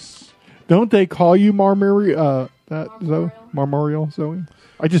obnoxious? Don't they call you Marmoreal, Zoe?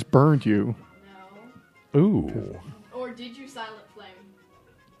 I just burned you. No. Ooh. Or did you silent flame?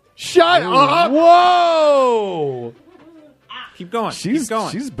 Shut up! Whoa! Keep going. She's Keep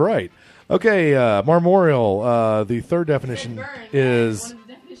going. She's bright. Okay, marmoreal. The third definition Burn. is One of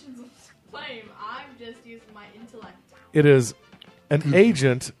the definitions of flame. I'm just using my intellect. it is an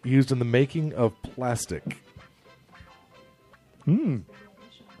agent used in the making of plastic. And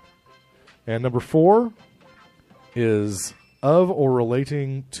number 4 is of or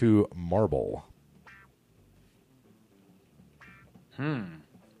relating to marble.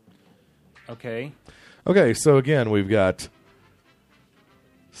 Okay. Okay, so again, we've got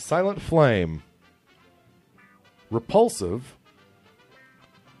silent flame, repulsive,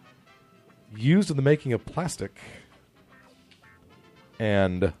 used in the making of plastic,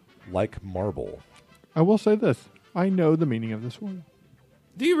 and like marble. I will say this. I know the meaning of this word.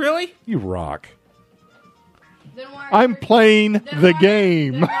 Do you really? You rock. Then why I'm playing the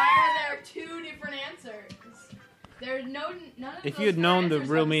game. Then why are there 2 different answers? There's none of If those you had known the answers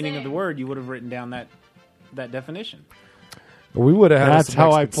real are meaning of the same. word, you would have written down that definition. We would have had That's some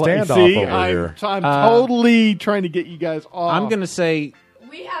how I Mexican play. standoff See, over here. I'm totally trying to get you guys off. I'm going to say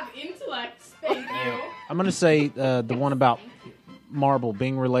We have intellect. Thank you. I'm going to say the one about marble,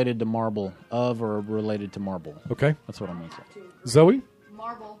 being related to marble, of or related to marble. Okay. That's what I'm going to say. Zoe?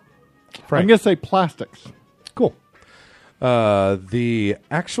 Marble. Frank? I'm going to say plastics. Cool. The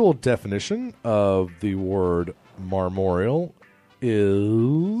actual definition of the word marmoreal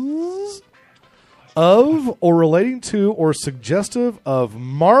is of or relating to or suggestive of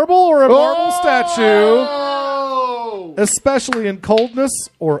marble or a marble statue, especially in coldness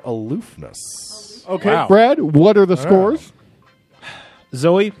or aloofness. Okay, Wow. Brad, what are the scores?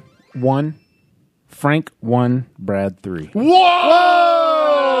 Zoe, 1. Frank, 1. Brad, 3. Whoa!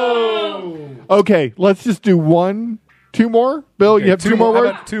 Okay, let's just do 2 more. Bill, Okay, you have 2 more How words?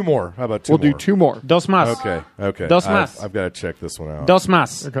 about 2 more? How about 2 We'll more? do 2 more. Dos más. Okay. Dos más. I've got to check this one out. Dos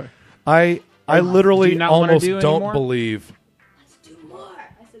más. Okay. I Do literally you not wanna almost do don't anymore? believe. Let's do more.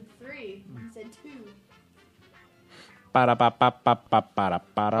 I said 3. You said 2. I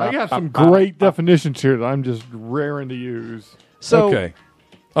got some great definitions here that I'm just raring to use. So Okay.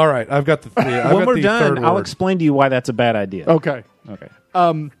 All right. I've got the. I've when got we're the done, third I'll word. explain to you why that's a bad idea. Okay. Okay.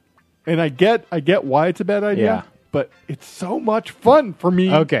 And I get why it's a bad idea, Yeah. but it's so much fun for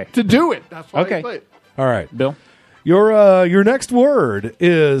me Okay. to do it. That's why Okay. I play it. All right. Bill? Your next word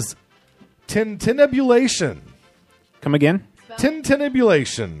is tintinabulation. Come again?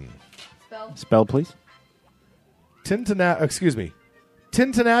 Tintinabulation. Spell. Spell, please. Excuse me.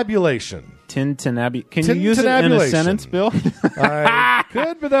 Tintinabulation. Can you use it in a Tintinabulation. sentence, Bill? I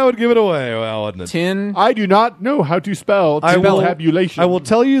could, but that would give it away. Well, wouldn't it? Tin. I do not know how to spell tintinabulation. I will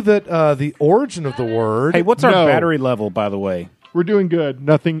tell you that the origin of the word. Hey, what's our No. battery level, by the way? We're doing good.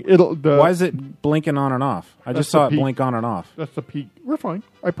 Nothing. Why is it blinking on and off? I just That's saw the it peak. blink on and off. That's the peak. We're fine.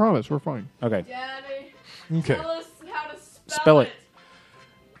 I promise. We're fine. Okay. Daddy, Okay. tell us how to Spell it.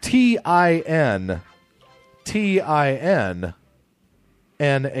 TINTINABULATION.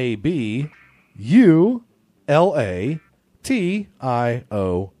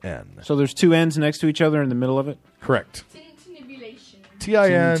 So there's 2 N's next to each other in the middle of it? Correct. Tintinabulation.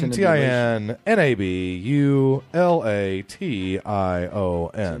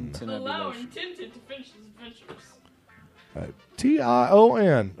 TINTINABULATION. Allowing Tintin to finish his adventures.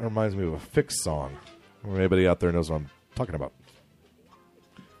 TION. That reminds me of a Fix song. Anybody out there knows what I'm talking about.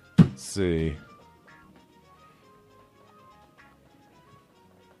 Let's see.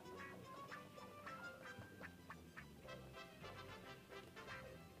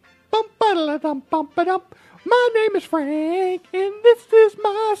 Bum-ba-da-dum-bum-ba-dum. My name is Frank, and this is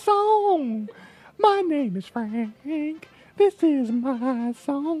my song. My name is Frank. This is my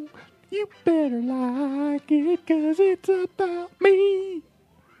song. You better like it, 'cause it's about me.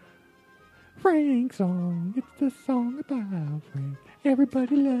 Frank's song. It's the song about Frank.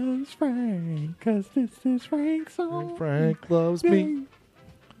 Everybody loves Frank, 'cause this is Frank's song. Frank loves me.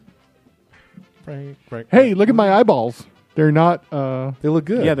 Frank. Hey, look at my eyeballs. They're not. They look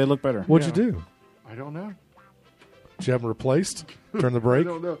good. Yeah, they look better. What'd you do? I don't know. Did you have them replaced? Turn the I brake?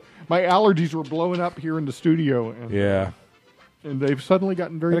 don't know. My allergies were blowing up here in the studio, and Yeah. and they've suddenly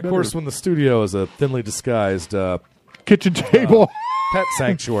gotten very. And of course, better. when the studio is a thinly disguised kitchen table, pet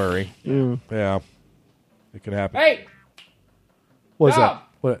sanctuary. Yeah. It can happen. Hey! What is Dog! that?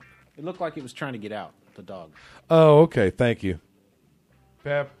 What? It looked like it was trying to get out, the dog. Oh, okay. Thank you.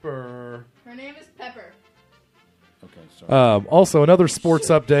 Pepper. Her name is Pepper. Okay, sorry. Also, another sports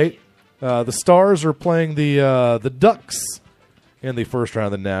update. The Stars are playing the Ducks in the first round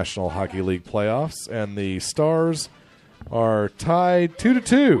of the National Hockey League playoffs, and the Stars are tied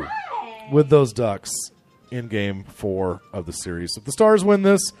 2-2 with those Ducks in Game 4 of the series. If the Stars win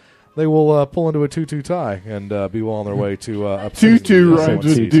this, they will pull into a 2-2 tie and be well on their way to upsetting 2-2 the rhymes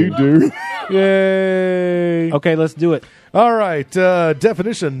with seed. doo-doo. Yay! Okay, let's do it. All right.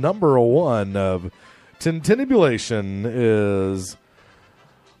 Definition number 1 of tintinabulation is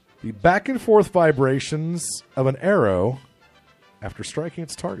the back and forth vibrations of an arrow after striking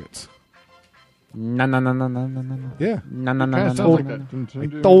its target. No. Yeah. No. Kinda sounds like that. I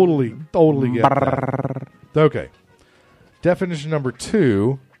totally get that. Okay. Definition number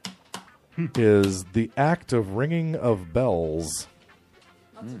 2 is the act of ringing of bells.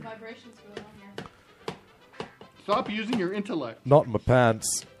 Lots of vibrations going on here. Stop using your intellect. Not in my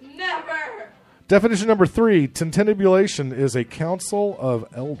pants. Never! Definition number 3, tintinabulation is a council of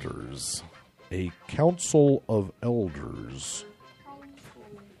elders. A council of elders.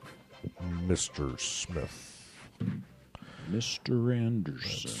 Mr. Smith. Mr.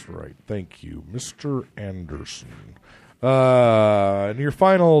 Anderson. That's right. Thank you, Mr. Anderson. And your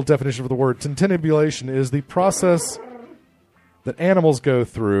final definition for the word tintinabulation is the process that animals go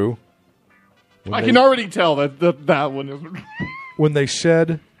through. I can already tell that one is. When they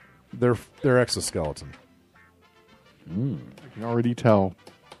shed their exoskeleton. I can already tell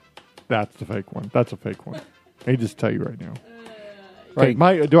that's the fake one. That's a fake one. I just tell you right now. Right,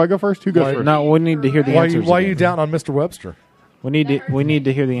 do I go first? Who goes first? No, we need to hear the answers. Why are you down on Mr. Webster? We need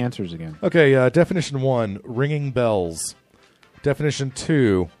to hear the answers again. Okay, definition 1, ringing bells. Definition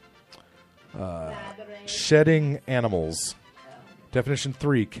 2, shedding animals. Definition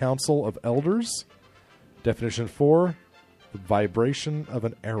 3, council of elders. Definition 4, vibration of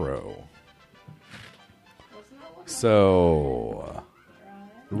an arrow. So,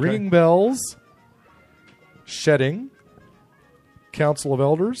 ringing bells, shedding, council of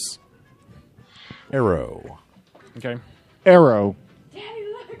elders, arrow. Okay. Arrow. Daddy,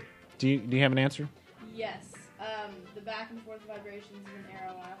 look. Do you have an answer? Yes. The back and forth vibrations of an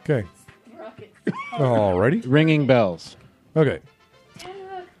arrow. Okay. Rockets. Alrighty. Ringing bells. Okay. Daddy,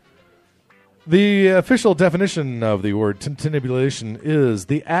 look. The official definition of the word tintinnabulation is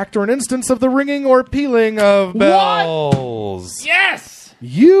the act or an instance of the ringing or pealing of bells. Yes!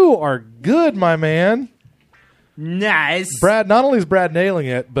 You are good, my man. Nice. Brad, not only is Brad nailing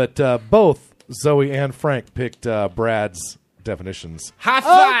it, but both Zoe and Frank picked Brad's definitions. High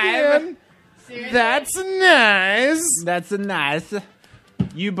five! Again. Seriously? That's nice. That's a nice.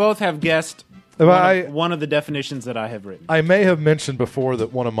 You both have guessed one of the definitions that I have written. I may have mentioned before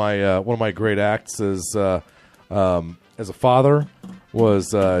that one of my great acts is as a father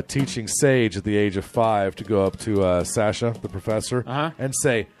was teaching Sage at the age of 5 to go up to Sasha, the professor, and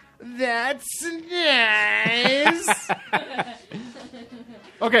say, "That's nice."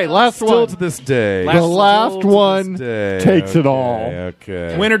 Okay, last Still one. to this day. The last one takes it all.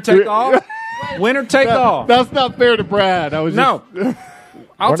 Okay. Winner take all? Winner take all. That's not fair to Brad. I was No.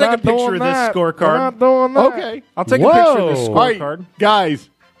 I'll take a picture of this scorecard. We're not doing that. Okay. I'll take a picture of this All right, scorecard. guys.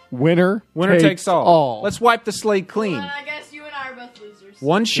 Winner Takes all. Let's wipe the slate clean. Well, I guess you and I are both losers.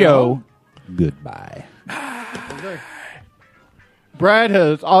 One show. Goodbye. Brad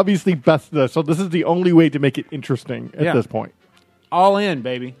has obviously bested us, so this is the only way to make it interesting at this point. All in,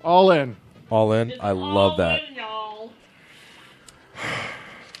 baby. All in. All in. I love that.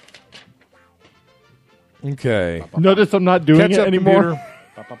 Okay. Notice I'm not doing Catch it up, anymore. computer.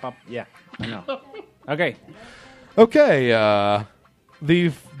 Yeah, I know. Okay. Okay.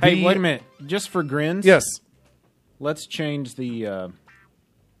 Hey, wait a minute. Just for grins. Yes. Let's change the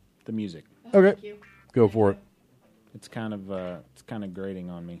music. Okay. Go for it. It's kind of grating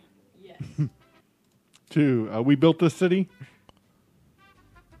on me. Yes. We built this city.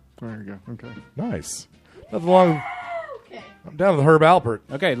 There you go. Okay. Nice. Nothing wrong. Okay. I'm down with Herb Alpert.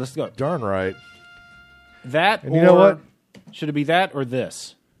 Okay, let's go. Darn right. That And you know what? Should it be that or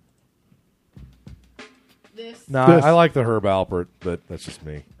this? This. No, This. I like the Herb Alpert, but that's just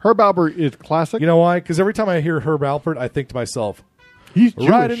me. Herb Albert is classic. You know why? Because every time I hear Herb Alpert, I think to myself, He's Jewish.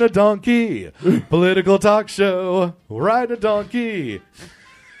 riding a donkey, political talk show, riding a donkey.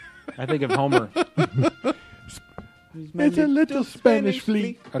 I think of Homer. It's a little Spanish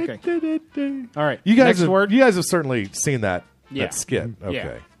flea. Okay. All right. You guys Next have, word. You guys have certainly seen that Yeah. that skit. Okay.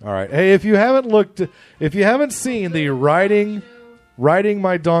 Yeah. All right. Hey, if you haven't seen the riding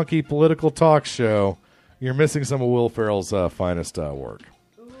my donkey political talk show, you're missing some of Will Ferrell's finest work,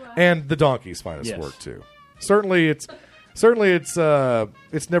 and the donkey's finest work too. Certainly, it's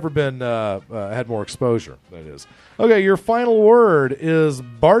never been had more exposure than it is. Okay, your final word is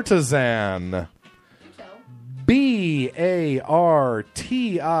bartizan.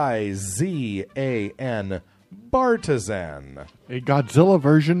 BARTIZAN. Bartizan. A Godzilla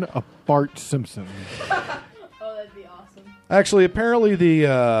version of Bart Simpson. Oh, that'd be awesome. Actually, apparently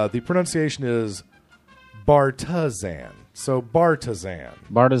the pronunciation is Bartizan. So Bartizan.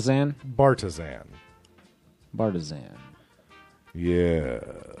 Bartizan. Bartizan. Bartizan.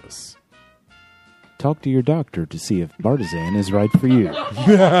 Yes. Talk to your doctor to see if Bartizan is right for you.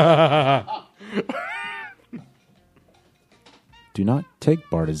 Do not take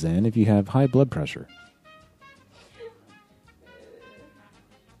Bartizan if you have high blood pressure.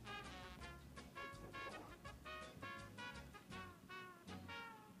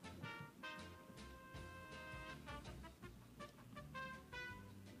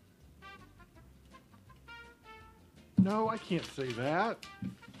 No, I can't say that.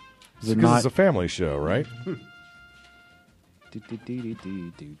 Is it Because not? it's a family show, right? There you go.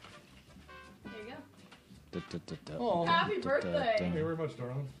 Oh, Happy birthday. Thank you very much,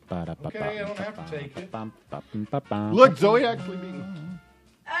 darling. Okay, I don't have to take it. Look, Zoe actually beat me.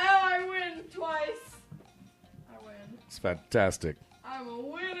 Oh, I win twice. I win. It's fantastic. I'm a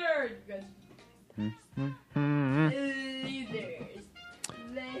winner. You guys.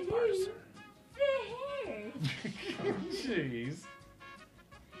 Losers. Losers. Jeez.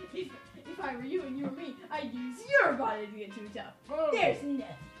 If I I were you and you were me, I'd use your body to get too tough. There's nothing you can do to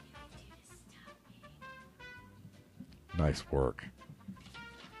stop me. Nice work.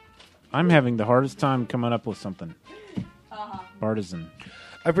 I'm having the hardest time coming up with something. Bartizan.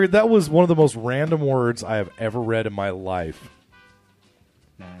 I figured that was one of the most random words I have ever read in my life.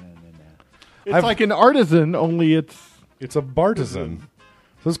 It's like an artisan, only it's a bartizan.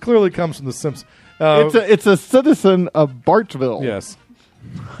 So this clearly comes from The Simpsons. it's a citizen of Bartsville. Yes.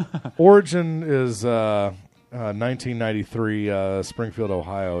 Origin is 1993, Springfield,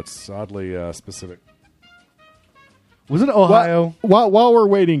 Ohio. It's oddly specific. Was it Ohio? While we're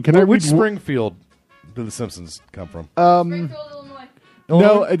waiting, can I read which Springfield did The Simpsons come from? Springfield, Illinois.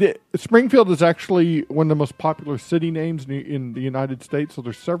 No, Springfield is actually one of the most popular city names in the United States. So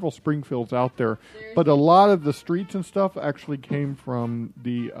there's several Springfields out there, but a lot of the streets and stuff actually came from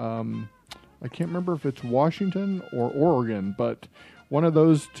the I can't remember if it's Washington or Oregon, but one of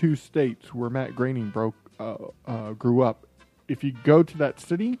those two states where Matt Groening grew up. If you go to that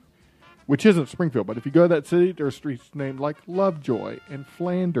city, which isn't Springfield, but if you go to that city, there are streets named like Lovejoy and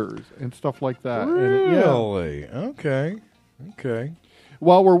Flanders and stuff like that. Really? And Okay.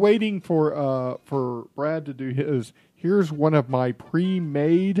 While we're waiting for Brad to do his, here's one of my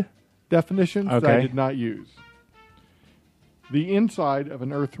pre-made definitions that I did not use. The inside of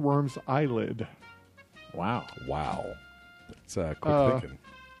an earthworm's eyelid. Wow. That's quick thinking.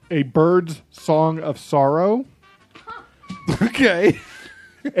 A bird's song of sorrow. Okay.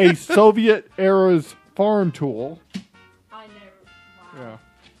 A Soviet era's farm tool. I never. Wow.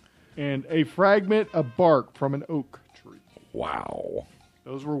 Yeah. And a fragment of bark from an oak tree. Wow.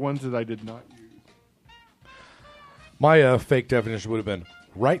 Those were ones that I did not use. My fake definition would have been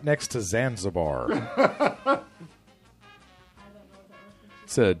right next to Zanzibar.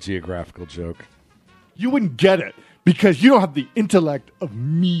 It's a geographical joke. You wouldn't get it because you don't have the intellect of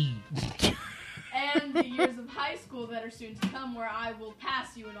me. And the years of high school that are soon to come where I will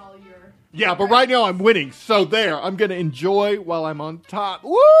pass you in all your... Yeah, but right now I'm winning. So there, I'm going to enjoy while I'm on top.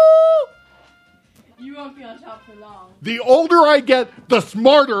 Woo! You won't be on top for long. The older I get, the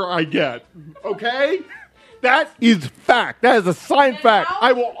smarter I get. Okay? That is fact. That is a science fact.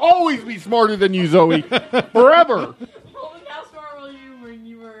 I will always be smarter than you, Zoe. Forever. Well, look how smart were you when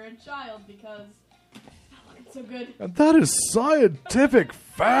you were a child because... It's so good. That is scientific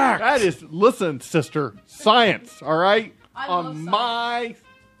fact. That is, listen, sister, science, all right? I love science.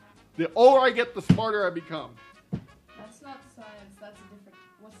 The older I get, the smarter I become. That's not science. That's a different...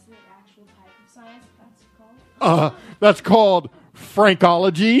 What's the actual type of science that's called? That's called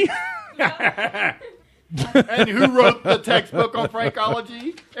Frankology. And who wrote the textbook on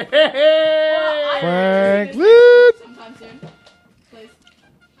Frankology? Franklin. Sometime soon. Please.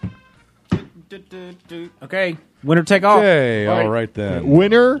 Okay, winner take all. Okay, all right then.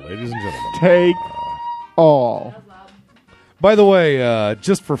 Winner, ladies and gentlemen, take all. By the way,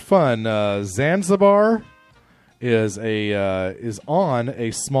 just for fun, Zanzibar is on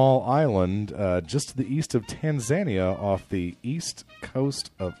a small island just to the east of Tanzania, off the east coast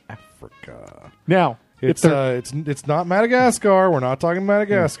of Africa. Now, it's not Madagascar. We're not talking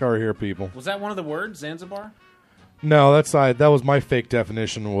Madagascar here, people. Was that one of the words, Zanzibar? No, that was my fake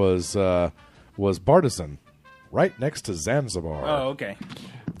definition was Bartizan, right next to Zanzibar. Oh, okay.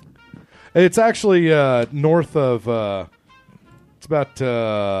 It's actually north of. It's about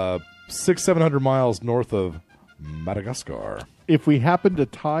 600-700 miles north of Madagascar. If we happen to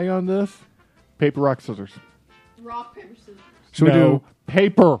tie on this, paper, rock, scissors. Rock, paper, scissors. Should we do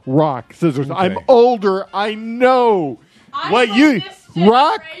paper, rock, scissors? Okay. I'm older. I know.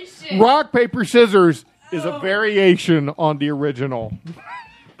 Rock, paper, scissors is a variation on the original.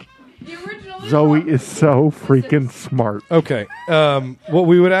 The original Zoe is so freaking smart. Okay. What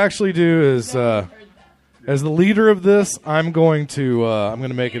we would actually do is, as the leader of this, I'm going to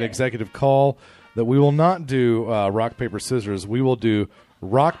make an executive call that we will not do rock, paper, scissors. We will do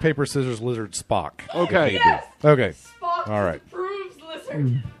rock, paper, scissors, lizard, Spock. Okay. Yes! Okay. Spock All right. proves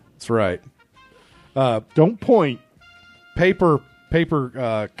lizard. That's right. Don't point. Paper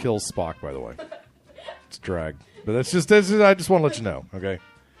kills Spock, by the way. It's drag. But I just want to let you know, okay?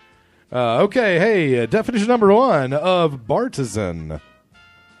 Okay, hey, definition number 1 of Bartizan.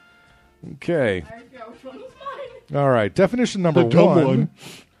 Okay. I forgot which one was mine. All right, definition number The dumb 1 one.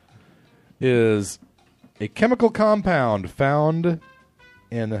 is a chemical compound found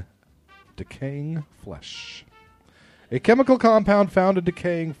in decaying flesh. A chemical compound found in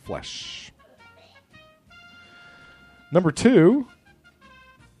decaying flesh. Number 2,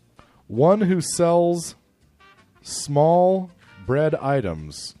 one who sells small bread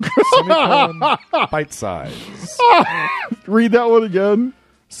items, semicolon, bite size. Read that one again.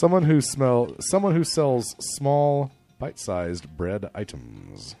 Someone who sells small, bite-sized bread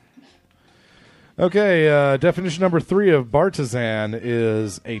items. Okay, definition number 3 of bartizan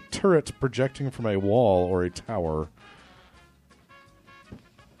is a turret projecting from a wall or a tower.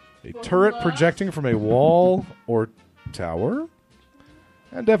 A turret projecting from a wall or tower.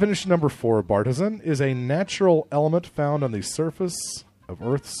 And definition number 4 of bartizan is a natural element found on the surface of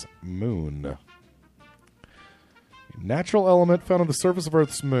Earth's moon. A natural element found on the surface of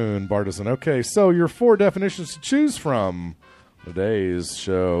Earth's moon, bartizan. Okay, so your 4 definitions to choose from. Today's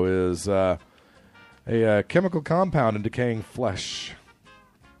show is a chemical compound in decaying flesh.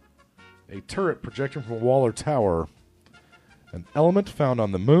 A turret projecting from a wall or tower. An element found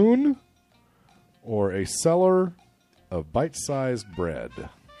on the moon. Or a seller of bite-sized bread.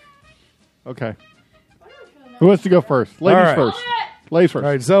 Okay. Who wants to go first? Ladies right. first. Ladies first.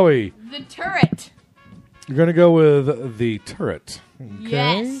 All right, Zoe. The turret. You're going to go with the turret. Okay.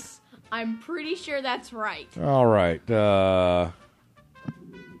 Yes. I'm pretty sure that's right. All right. Brad?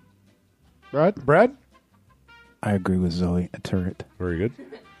 I agree with Zoe. A turret. Very good.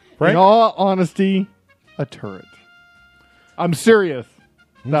 In all honesty, a turret. I'm serious.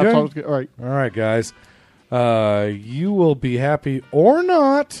 That's Okay. all I was all right. All right, guys. You will be happy or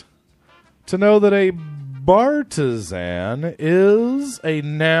not to know that a bartizan is a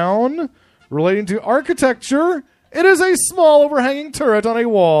noun relating to architecture. It is a small overhanging turret on a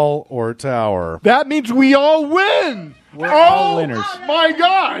wall or tower. That means we all win. We're all winners. My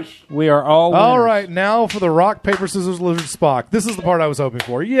gosh. We are all winners. All right, now for the rock, paper, scissors, lizard, Spock. This is the part I was hoping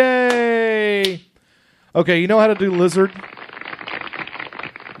for. Yay! Okay, you know how to do lizard?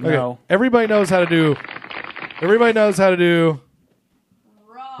 Okay. No. Everybody knows how to do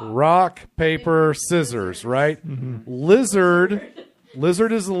rock, paper, scissors, right? Lizard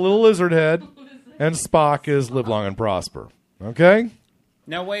is a little lizard head, and Spock is live long and prosper. Okay?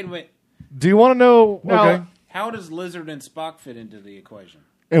 Now, wait a minute. Do you want to know? Now- Okay. How does Lizard and Spock fit into the equation?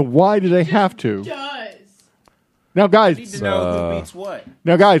 And why do they have to? Does. Now, I need guys. to know who beats what.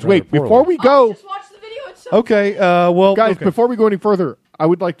 Now, guys, wait. poorly. Before we go, Just watch the video. It's so Okay, well, guys, okay. before we go any further, I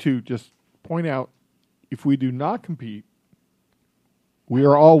would like to just point out, if we do not compete, we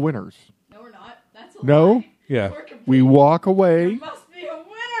are all winners. No, we're not. That's a No? lie. Yeah. We're competing. We walk away. There must be a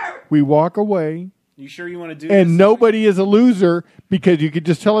winner. We walk away. You sure you want to do this? And nobody is a loser because you could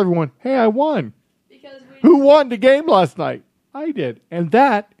just tell everyone, hey, I won. Because we. Who won the game last night? I did. And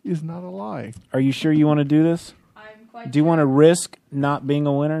that is not a lie. Are you sure you want to do this? I'm quite. Do you want to risk not being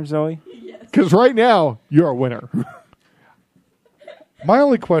a winner, Zoe? Yes. Because right now, you're a winner. My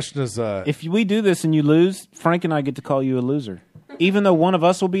only question is, If we do this and you lose, Frank and I get to call you a loser. Even though one of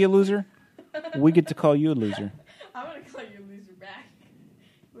us will be a loser, we get to call you a loser. I'm gonna call you a loser back.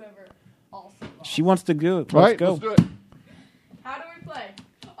 Whoever also lost. She wants to do it. All Let's right, go. let's do it. How do we play?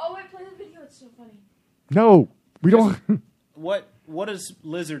 Oh wait, play the video. It's so funny. No, we don't. What does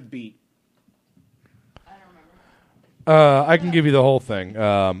Lizard beat? I don't remember. I can give you the whole thing.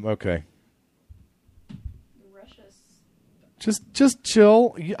 Okay. Russia's. Just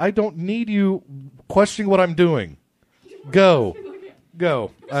chill. I don't need you questioning what I'm doing. Go.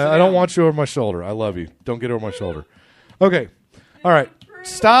 I don't want you over my shoulder. I love you. Don't get over my shoulder. Okay. All right.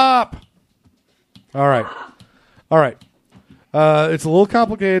 Stop. All right. It's a little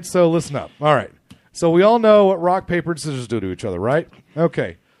complicated, so listen up. All right. So we all know what rock, paper, and scissors do to each other, right?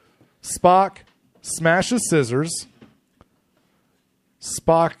 Okay. Spock smashes scissors.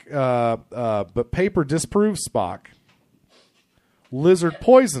 But paper disproves Spock. Lizard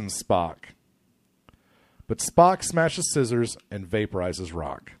poisons Spock. But Spock smashes scissors and vaporizes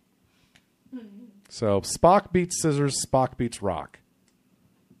rock. So Spock beats scissors, Spock beats rock.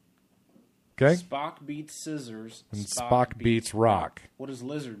 Okay? Spock beats scissors. And Spock beats rock. What does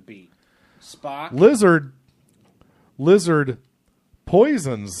Lizard beat? Spock. Lizard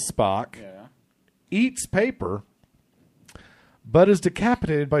poisons Spock, Yeah. eats paper, but is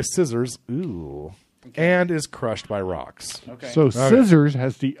decapitated by scissors, and is crushed by rocks. Okay. So scissors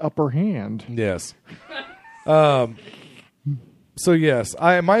has the upper hand. Yes. So yes,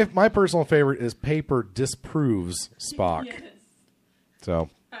 my personal favorite is paper disproves Spock. Yes. So,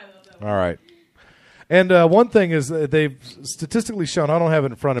 I love that one. all right. And one thing is they've statistically shown, I don't have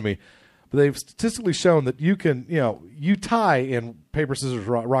it in front of me, but they've statistically shown that you can, you tie in paper, scissors,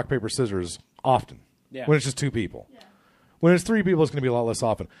 rock, paper, scissors often. Yeah. When it's just two people. Yeah. When it's three people, it's going to be a lot less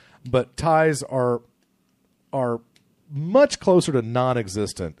often. But ties are much closer to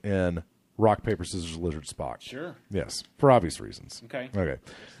non-existent in rock, paper, scissors, lizard, Spock. Sure. Yes, for obvious reasons. Okay.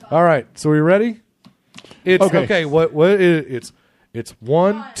 All right. So are we ready? It's okay. What it's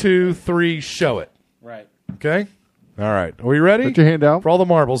 1, 2, 3. Show it. Right. Okay. All right. Are we ready? Put your hand out. For all the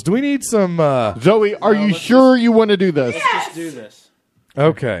marbles. Do we need some... Zoe, are you sure you want to do this? Yes! Let's do this.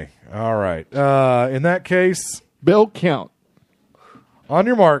 Okay. All right. In that case... Bill, count. On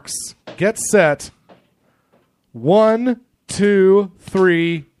your marks. Get set. 1, 2,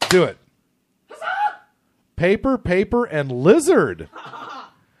 3. Do it. Paper, paper, and lizard.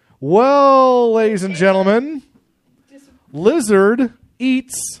 Well, ladies and gentlemen, lizard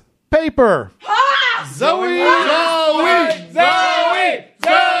eats paper. Zoe! Zoe! Zoe!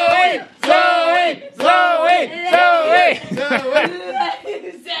 Zoe! Zoe! Zoe! Zoe!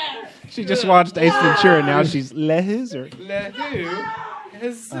 She just watched Ace Ventura. Now she's lizard.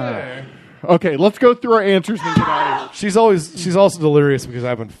 Okay, let's go through our answers and get out of here. She's also delirious because I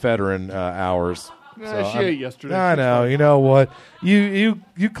haven't fed her in hours. She ate yesterday. I know. You know what? You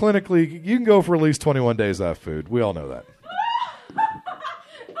clinically, you can go for at least 21 days without food. We all know that.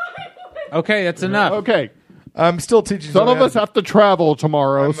 Okay, that's enough. Okay. I'm still teaching. Some of us have to travel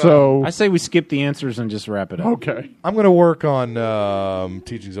tomorrow, so... I say we skip the answers and just wrap it up. Okay. I'm going to work on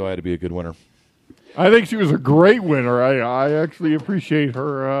teaching Zoe how to be a good winner. I think she was a great winner. I actually appreciate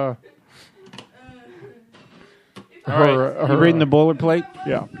her... You reading the boilerplate?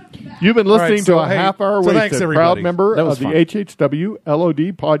 Yeah. You've been listening to a half-hour thanks, wasted, everybody. proud member That was of the fun. HHW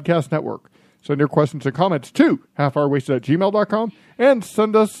LOD Podcast Network. Send your questions and comments to halfhourwasted@gmail.com and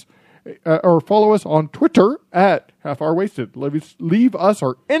send us or follow us on Twitter at halfhourwasted. Leave us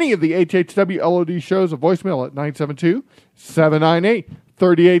or any of the HHW LOD shows a voicemail at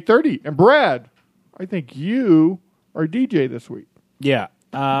 972-798-3830. And Brad, I think you are DJ this week. Yeah.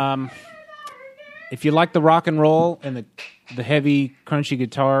 If you like the rock and roll and the heavy, crunchy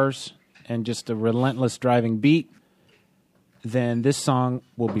guitars and just a relentless driving beat, then this song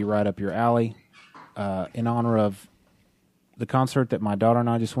will be right up your alley. In honor of the concert that my daughter and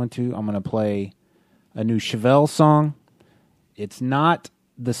I just went to, I'm going to play a new Chevelle song. It's not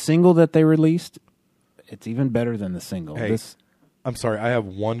the single that they released. It's even better than the single. Hey, I'm sorry. I have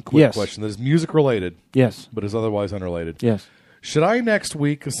one quick question that is music related. Yes. But is otherwise unrelated. Yes. Should I next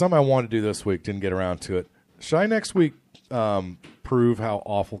week, because something I wanted to do this week, didn't get around to it, should I next week prove how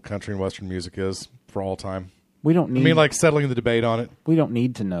awful country and western music is for all time? We don't need... I mean, like settling the debate on it? We don't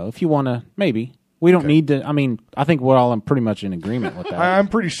need to know. If you want to, maybe. We don't need to... I mean, I think we're all pretty much in agreement with that. I'm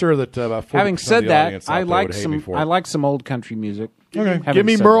pretty sure that about 40% Having said of the that, audience out I there like would hate me for it. I like some old country music. Okay. Give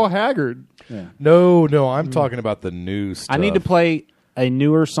me Merle Haggard. Yeah. No, I'm talking about the new stuff. I need to play a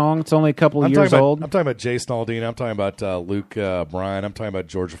newer song. It's only a couple of years old. I'm talking about Jason Aldean. I'm talking about Luke Bryan. I'm talking about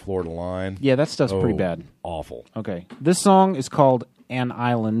Georgia Florida Line. Yeah, that stuff's pretty bad. Awful. Okay. This song is called An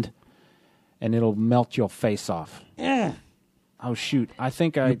Island, and it'll melt your face off. Yeah. Oh, shoot. I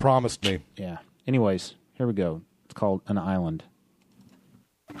think You promised me. Yeah. Anyways, here we go. It's called An Island.